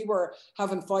we were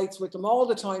having fights with them all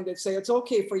the time. They'd say, it's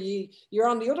okay for ye. You're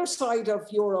on the other side of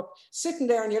Europe, sitting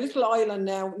there on your little island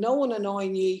now, no one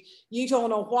annoying ye. You don't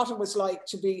know what it was like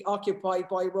to be occupied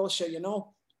by Russia,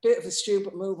 Bit of a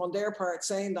stupid move on their part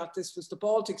saying that this was the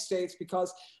Baltic states,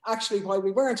 because actually while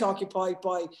we weren't occupied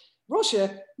by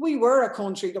Russia, we were a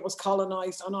country that was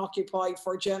colonized and occupied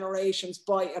for generations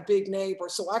by a big neighbor.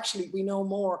 So actually we know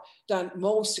more than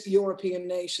most European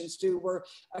nations do. We're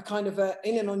a kind of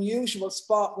in an unusual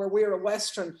spot where we're a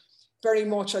Western, very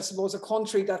much, I suppose, a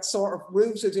country that's sort of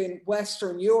rooted in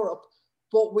Western Europe,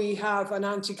 but we have an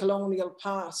anti-colonial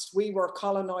past. We were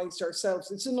colonized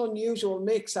ourselves. It's an unusual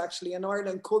mix, actually, and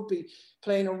Ireland could be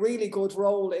playing a really good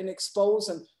role in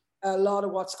exposing a lot of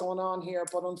what's going on here,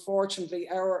 but unfortunately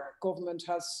our government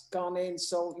has gone in,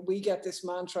 so we get this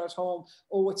mantra at home,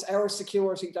 oh, it's our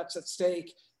security that's at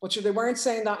stake. But they weren't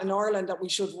saying that in Ireland, that we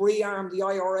should rearm the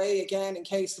IRA again in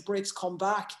case the Brits come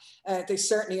back. They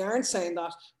certainly aren't saying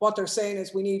that. What they're saying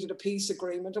is we needed a peace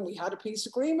agreement, and we had a peace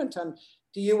agreement, and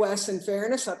the US, in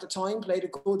fairness, at the time played a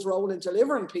good role in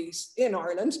delivering peace in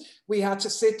Ireland. We had to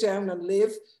sit down and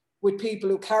live with people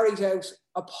who carried out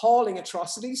appalling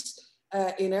atrocities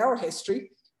in our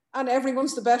history, and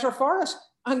everyone's the better for it.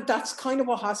 And that's kind of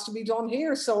what has to be done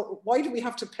here. So why do we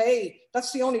have to pay?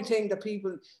 That's the only thing that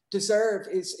people deserve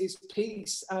is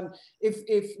peace. And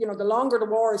if you know, the longer the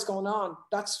war is going on,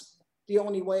 that's the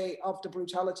only way of the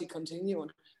brutality continuing.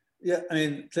 Yeah, I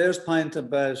mean, Claire's point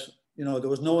about, you know, there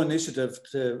was no initiative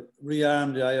to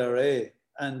rearm the IRA,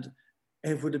 and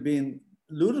it would have been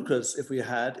ludicrous if we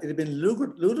had. It'd have been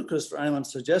ludicrous for anyone to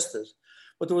suggest it.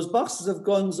 But there was boxes of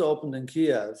guns opened in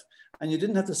Kiev, and you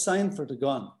didn't have to sign for the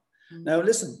gun. Mm-hmm. Now,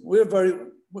 listen,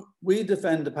 we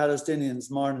defend the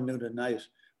Palestinians morning, noon, and night,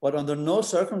 but under no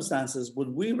circumstances would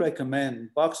we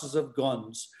recommend boxes of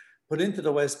guns put into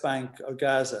the West Bank or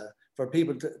Gaza for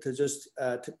people to just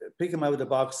to pick them out of the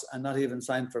box and not even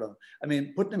sign for them. I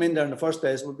mean, putting them in there in the first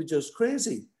place would be just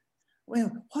crazy.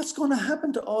 Well, what's going to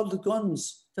happen to all the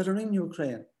guns that are in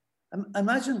Ukraine?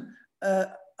 Imagine,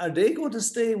 are they going to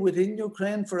stay within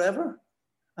Ukraine forever?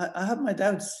 I have my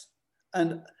doubts.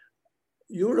 And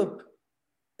Europe,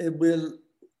 it will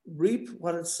reap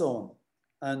what it's sown.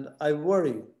 And I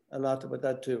worry a lot about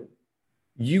that too.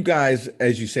 You guys,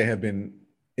 as you say, have been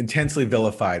intensely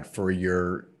vilified for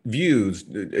your views,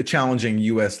 challenging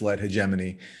US-led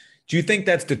hegemony. Do you think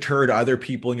that's deterred other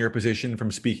people in your position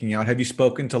from speaking out? Have you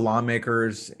spoken to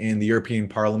lawmakers in the European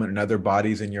Parliament and other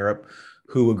bodies in Europe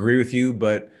who agree with you,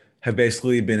 but have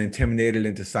basically been intimidated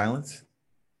into silence?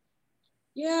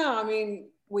 Yeah, I mean,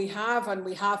 we have and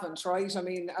we haven't, right? I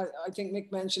mean, I think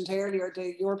Mick mentioned earlier,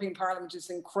 the European Parliament is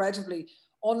incredibly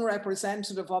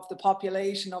unrepresentative of the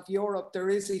population of Europe. There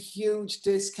is a huge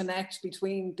disconnect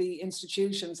between the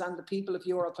institutions and the people of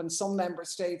Europe. And some member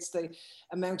states, the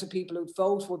amount of people who'd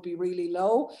vote would be really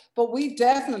low. But we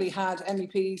definitely had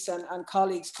MEPs and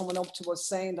colleagues coming up to us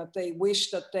saying that they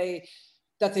wish that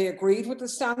they agreed with the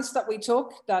stance that we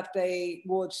took, that they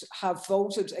would have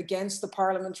voted against the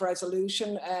Parliament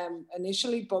resolution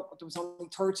initially, but there was only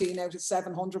 13 out of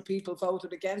 700 people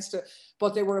voted against it,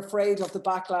 but they were afraid of the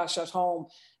backlash at home.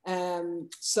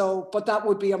 But that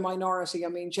would be a minority. I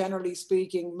mean, generally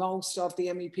speaking, most of the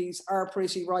MEPs are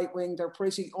pretty right-wing, they're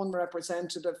pretty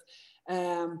unrepresentative.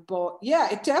 But yeah,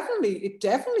 it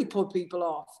definitely put people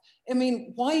off. I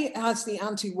mean, why has the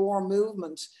anti-war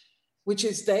movement, which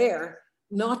is there,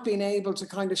 not being able to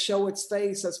kind of show its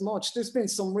face as much? There's been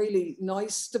some really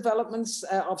nice developments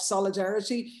of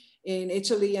solidarity in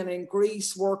Italy and in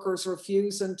Greece, workers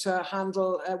refusing to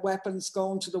handle weapons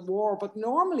going to the war. But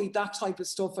normally that type of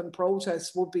stuff and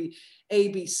protests would be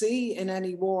ABC in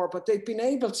any war, but they've been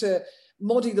able to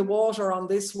muddy the water on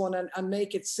this one and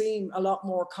make it seem a lot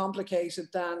more complicated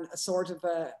than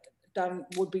than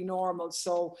would be normal.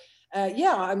 So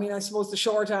yeah, I mean, I suppose the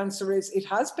short answer is it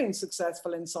has been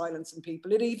successful in silencing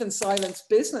people. It even silenced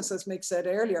business, as Mick said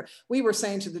earlier. We were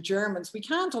saying to the Germans, we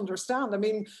can't understand. I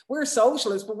mean, we're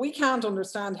socialists, but we can't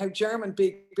understand how German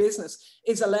big business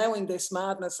is allowing this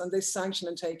madness and this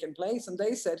sanctioning taking place. And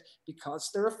they said, because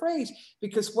they're afraid.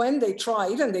 Because when they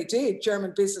tried, and they did,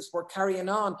 German business were carrying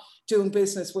on doing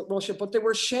business with Russia, but they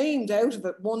were shamed out of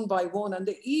it one by one. And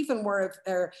they even were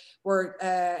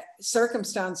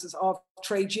circumstances of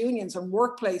trade unions and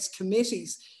workplace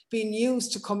committees being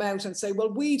used to come out and say,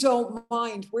 well, we don't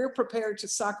mind, we're prepared to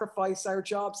sacrifice our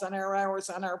jobs and our hours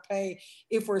and our pay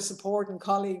if we're supporting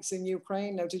colleagues in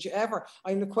Ukraine. Now, did you ever? I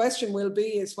mean, the question will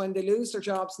be is when they lose their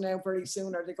jobs now very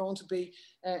soon, are they going to be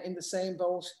in the same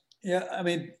boat? Yeah, I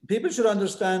mean, people should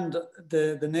understand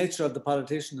the nature of the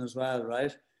politician as well,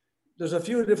 right? There's a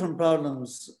few different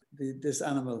problems, this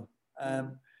animal.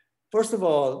 First of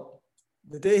all,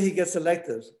 the day he gets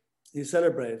elected, he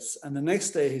celebrates, and the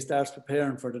next day he starts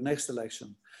preparing for the next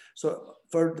election. So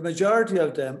for the majority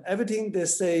of them, everything they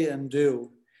say and do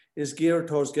is geared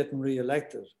towards getting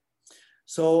re-elected.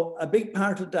 So a big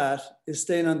part of that is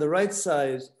staying on the right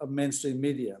side of mainstream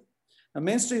media. Now,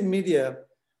 mainstream media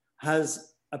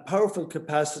has a powerful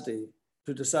capacity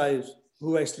to decide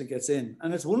who actually gets in.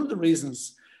 And it's one of the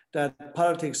reasons that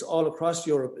politics all across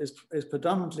Europe is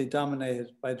predominantly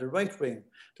dominated by the right wing,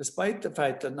 despite the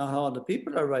fact that not all the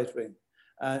people are right wing.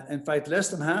 In fact, less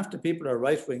than half the people are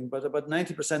right wing, but about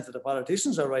 90% of the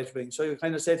politicians are right wing. So you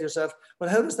kind of say to yourself, well,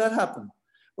 how does that happen?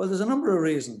 Well, there's a number of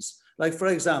reasons. Like, for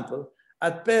example,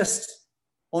 at best,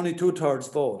 only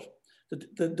 2/3 vote.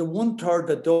 The 1/3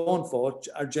 that don't vote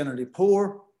are generally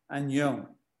poor and young.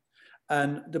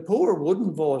 And the poor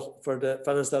wouldn't vote for the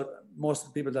fellas that most of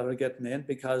the people that are getting in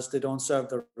because they don't serve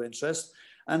their interest.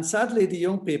 And sadly, the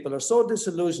young people are so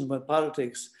disillusioned with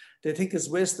politics, they think it's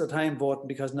waste of time voting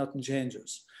because nothing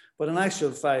changes. But in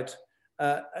actual fact,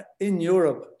 in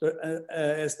Europe,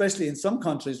 especially in some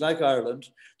countries like Ireland,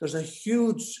 there's a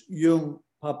huge young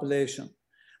population.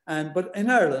 But in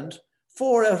Ireland,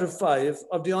 4 out of 5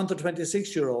 of the under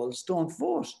 26-year-olds don't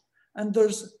vote. And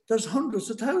there's hundreds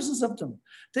of thousands of them.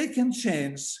 They can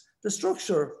change the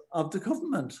structure of the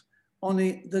government,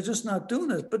 only they're just not doing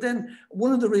it. But then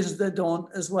one of the reasons they don't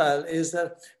as well is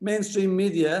that mainstream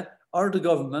media or the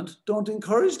government don't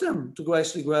encourage them to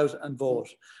actually go out and vote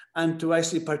and to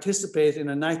actually participate in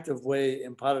an active way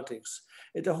in politics.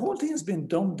 The whole thing has been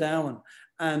dumbed down.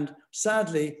 And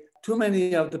sadly, too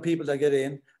many of the people that get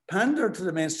in pander to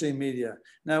the mainstream media.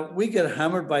 Now, we get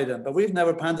hammered by them, but we've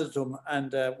never pandered to them.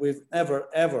 And we've never,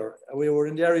 ever. We were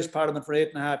in the Irish Parliament for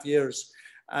 8.5 years.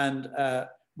 And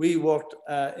we worked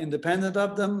independent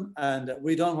of them. And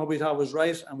we done what we thought was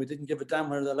right. And we didn't give a damn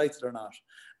whether they liked it or not.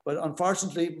 But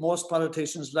unfortunately, most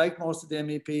politicians, like most of the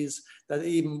MEPs, that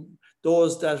even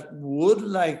those that would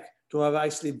like to have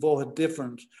actually voted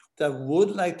different, that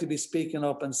would like to be speaking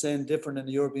up and saying different in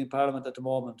the European Parliament at the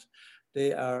moment,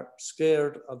 they are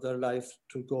scared of their life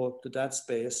to go to that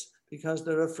space because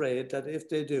they're afraid that if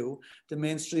they do, the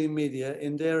mainstream media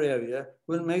in their area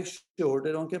will make sure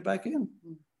they don't get back in.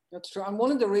 That's true. And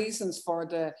one of the reasons for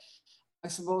the, I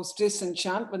suppose,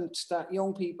 disenchantment that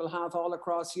young people have all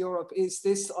across Europe is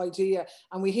this idea,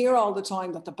 and we hear all the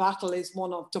time that the battle is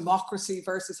one of democracy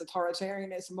versus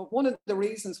authoritarianism, but one of the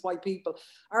reasons why people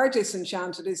are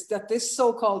disenchanted is that this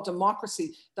so-called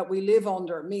democracy that we live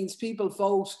under means people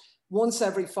vote once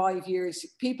every 5 years.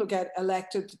 People get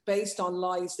elected based on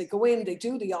lies. They go in, they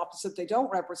do the opposite. They don't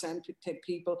represent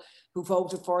people who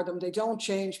voted for them. They don't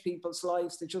change people's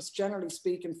lives. They just, generally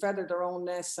speaking, feather their own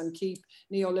nests and keep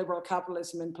neoliberal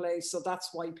capitalism in place. So that's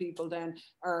why people then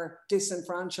are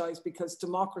disenfranchised, because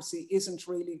democracy isn't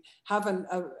really having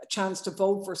a chance to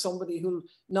vote for somebody who'll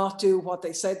not do what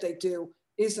they said they do,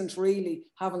 isn't really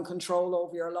having control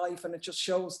over your life. And it just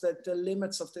shows that the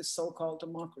limits of this so-called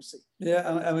democracy.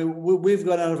 Yeah, I mean, we've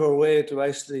gone out of our way to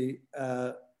actually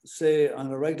say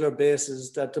on a regular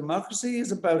basis that democracy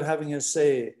is about having a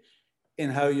say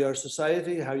in how your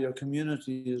society, how your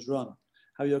community is run,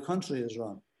 how your country is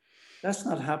run. That's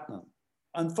not happening.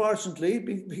 Unfortunately,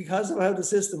 because of how the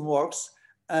system works,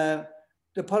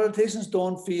 the politicians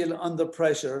don't feel under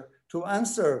pressure to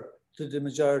answer to the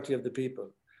majority of the people.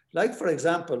 Like, for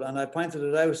example, and I pointed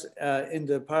it out in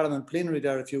the Parliament plenary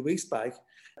there a few weeks back,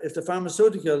 if the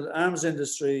pharmaceutical, arms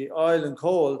industry, oil and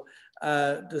coal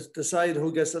decide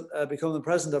who gets to become the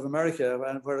president of America,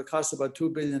 and where it costs about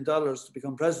 $2 billion to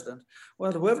become president,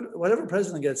 well, whatever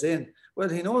president gets in, well,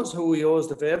 he knows who he owes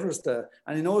the favors to,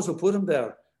 and he knows who put him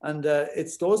there. And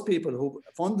it's those people who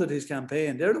funded his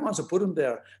campaign. They're the ones who put him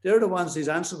there. They're the ones he's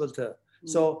answerable to.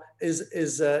 So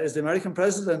is the American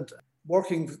president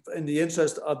working in the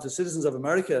interest of the citizens of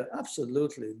America?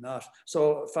 Absolutely not.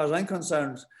 So as far as I'm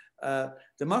concerned,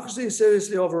 democracy is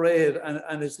seriously overrated,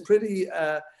 and it's pretty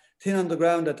thin on the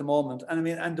ground at the moment. And I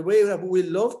mean, and the way that we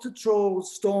love to throw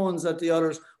stones at the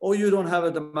others, oh, you don't have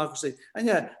a democracy. And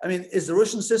yeah, I mean, is the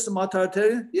Russian system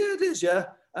authoritarian? Yeah, it is, yeah.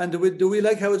 And do we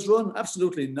like how it's run?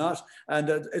 Absolutely not. And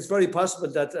it's very possible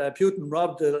that Putin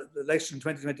robbed the election in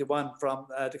 2021 from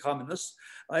the communists,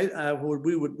 right? Who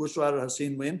we would much rather have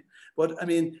seen win. But I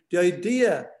mean, the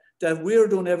idea that we're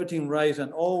doing everything right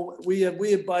and, oh, we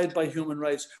abide by human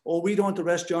rights, oh, we don't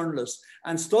arrest journalists.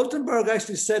 And Stoltenberg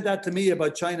actually said that to me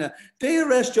about China. They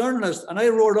arrest journalists, and I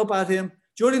roared up at him,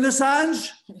 Julian Assange,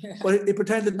 but he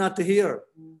pretended not to hear,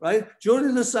 right?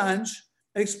 Julian Assange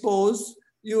exposed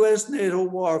US NATO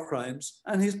war crimes,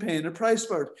 and he's paying a price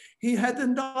for it. He had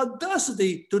the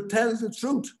audacity to tell the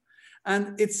truth.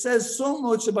 And it says so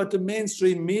much about the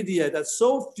mainstream media that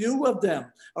so few of them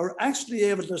are actually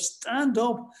able to stand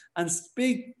up and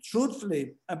speak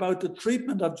truthfully about the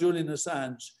treatment of Julian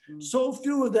Assange. So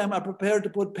few of them are prepared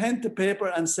to put pen to paper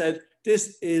and said,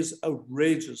 this is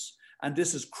outrageous. and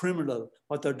this is criminal,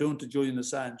 what they're doing to Julian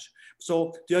Assange.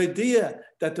 So the idea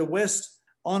that the West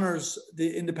honors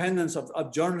the independence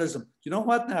of journalism, you know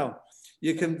what now?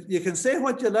 You can say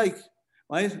what you like,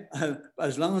 right?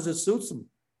 As long as it suits them.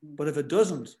 But if it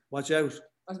doesn't, watch out.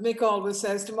 As Mick always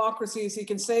says, democracy is you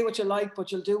can say what you like,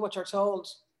 but you'll do what you're told.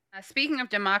 Speaking of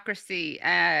democracy,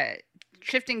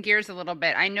 shifting gears a little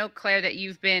bit, I know, Claire, that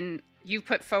you've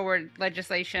put forward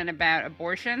legislation about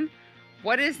abortion.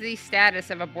 What is the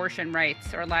status of abortion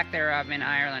rights or lack thereof in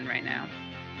Ireland right now?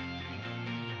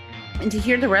 And to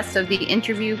hear the rest of the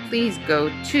interview, please go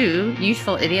to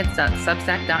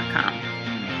usefulidiots.substack.com.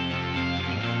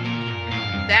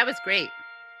 That was great.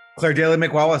 Clare, Daly,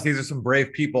 Mick, Wallace, these are some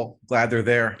brave people. Glad they're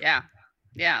there. Yeah.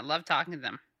 I love talking to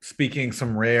them. Speaking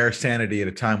some rare sanity at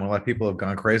a time when a lot of people have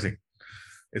gone crazy.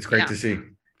 It's great to see.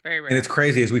 Very rare. And it's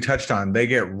crazy, as we touched on, they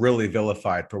get really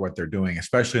vilified for what they're doing,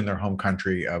 especially in their home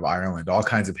country of Ireland. All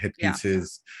kinds of hit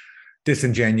pieces,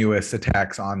 disingenuous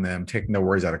attacks on them, taking their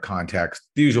words out of context,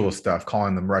 the usual stuff,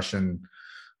 calling them Russian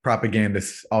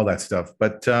propagandists, all that stuff.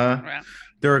 But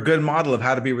they're a good model of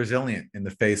how to be resilient in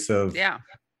the face of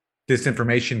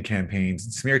disinformation campaigns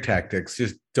and smear tactics.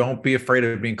 Just don't be afraid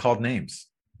of being called names.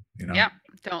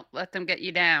 Don't let them get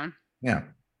you down.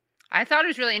 I thought it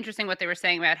was really interesting what they were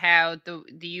saying about how the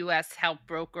U.S. helped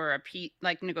broker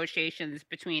negotiations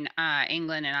between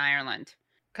England and Ireland,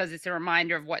 because it's a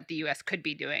reminder of what the U.S. could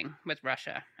be doing with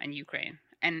Russia and Ukraine,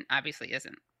 and obviously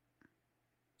isn't.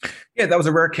 Yeah, that was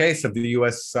a rare case of the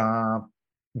U.S.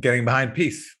 Getting behind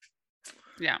peace.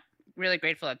 Yeah, really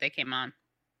grateful that they came on.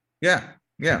 Yeah.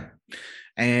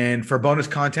 And for bonus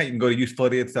content, you can go to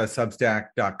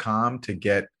usefulidiots.substack.com to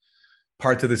get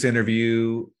parts of this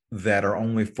interview that are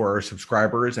only for our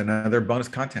subscribers and other bonus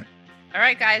content. All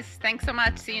right, guys. Thanks so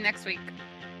much. See you next week.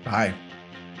 Bye.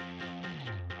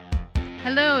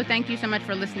 Hello. Thank you so much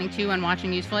for listening to and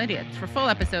watching Useful Idiots. For full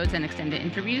episodes and extended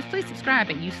interviews, please subscribe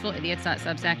at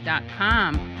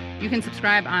usefulidiots.substack.com. You can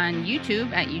subscribe on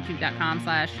YouTube at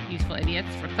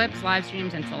youtube.com/usefulidiots for clips, live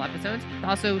streams, and full episodes.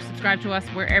 Also, subscribe to us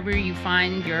wherever you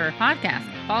find your podcast.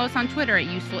 Follow us on Twitter at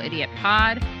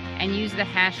UsefulIdiotPod and use the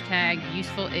hashtag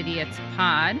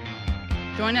UsefulIdiotsPod.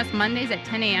 Join us Mondays at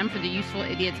 10 a.m. for the Useful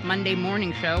Idiots Monday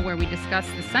Morning Show, where we discuss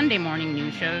the Sunday morning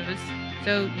news shows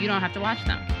so you don't have to watch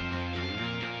them.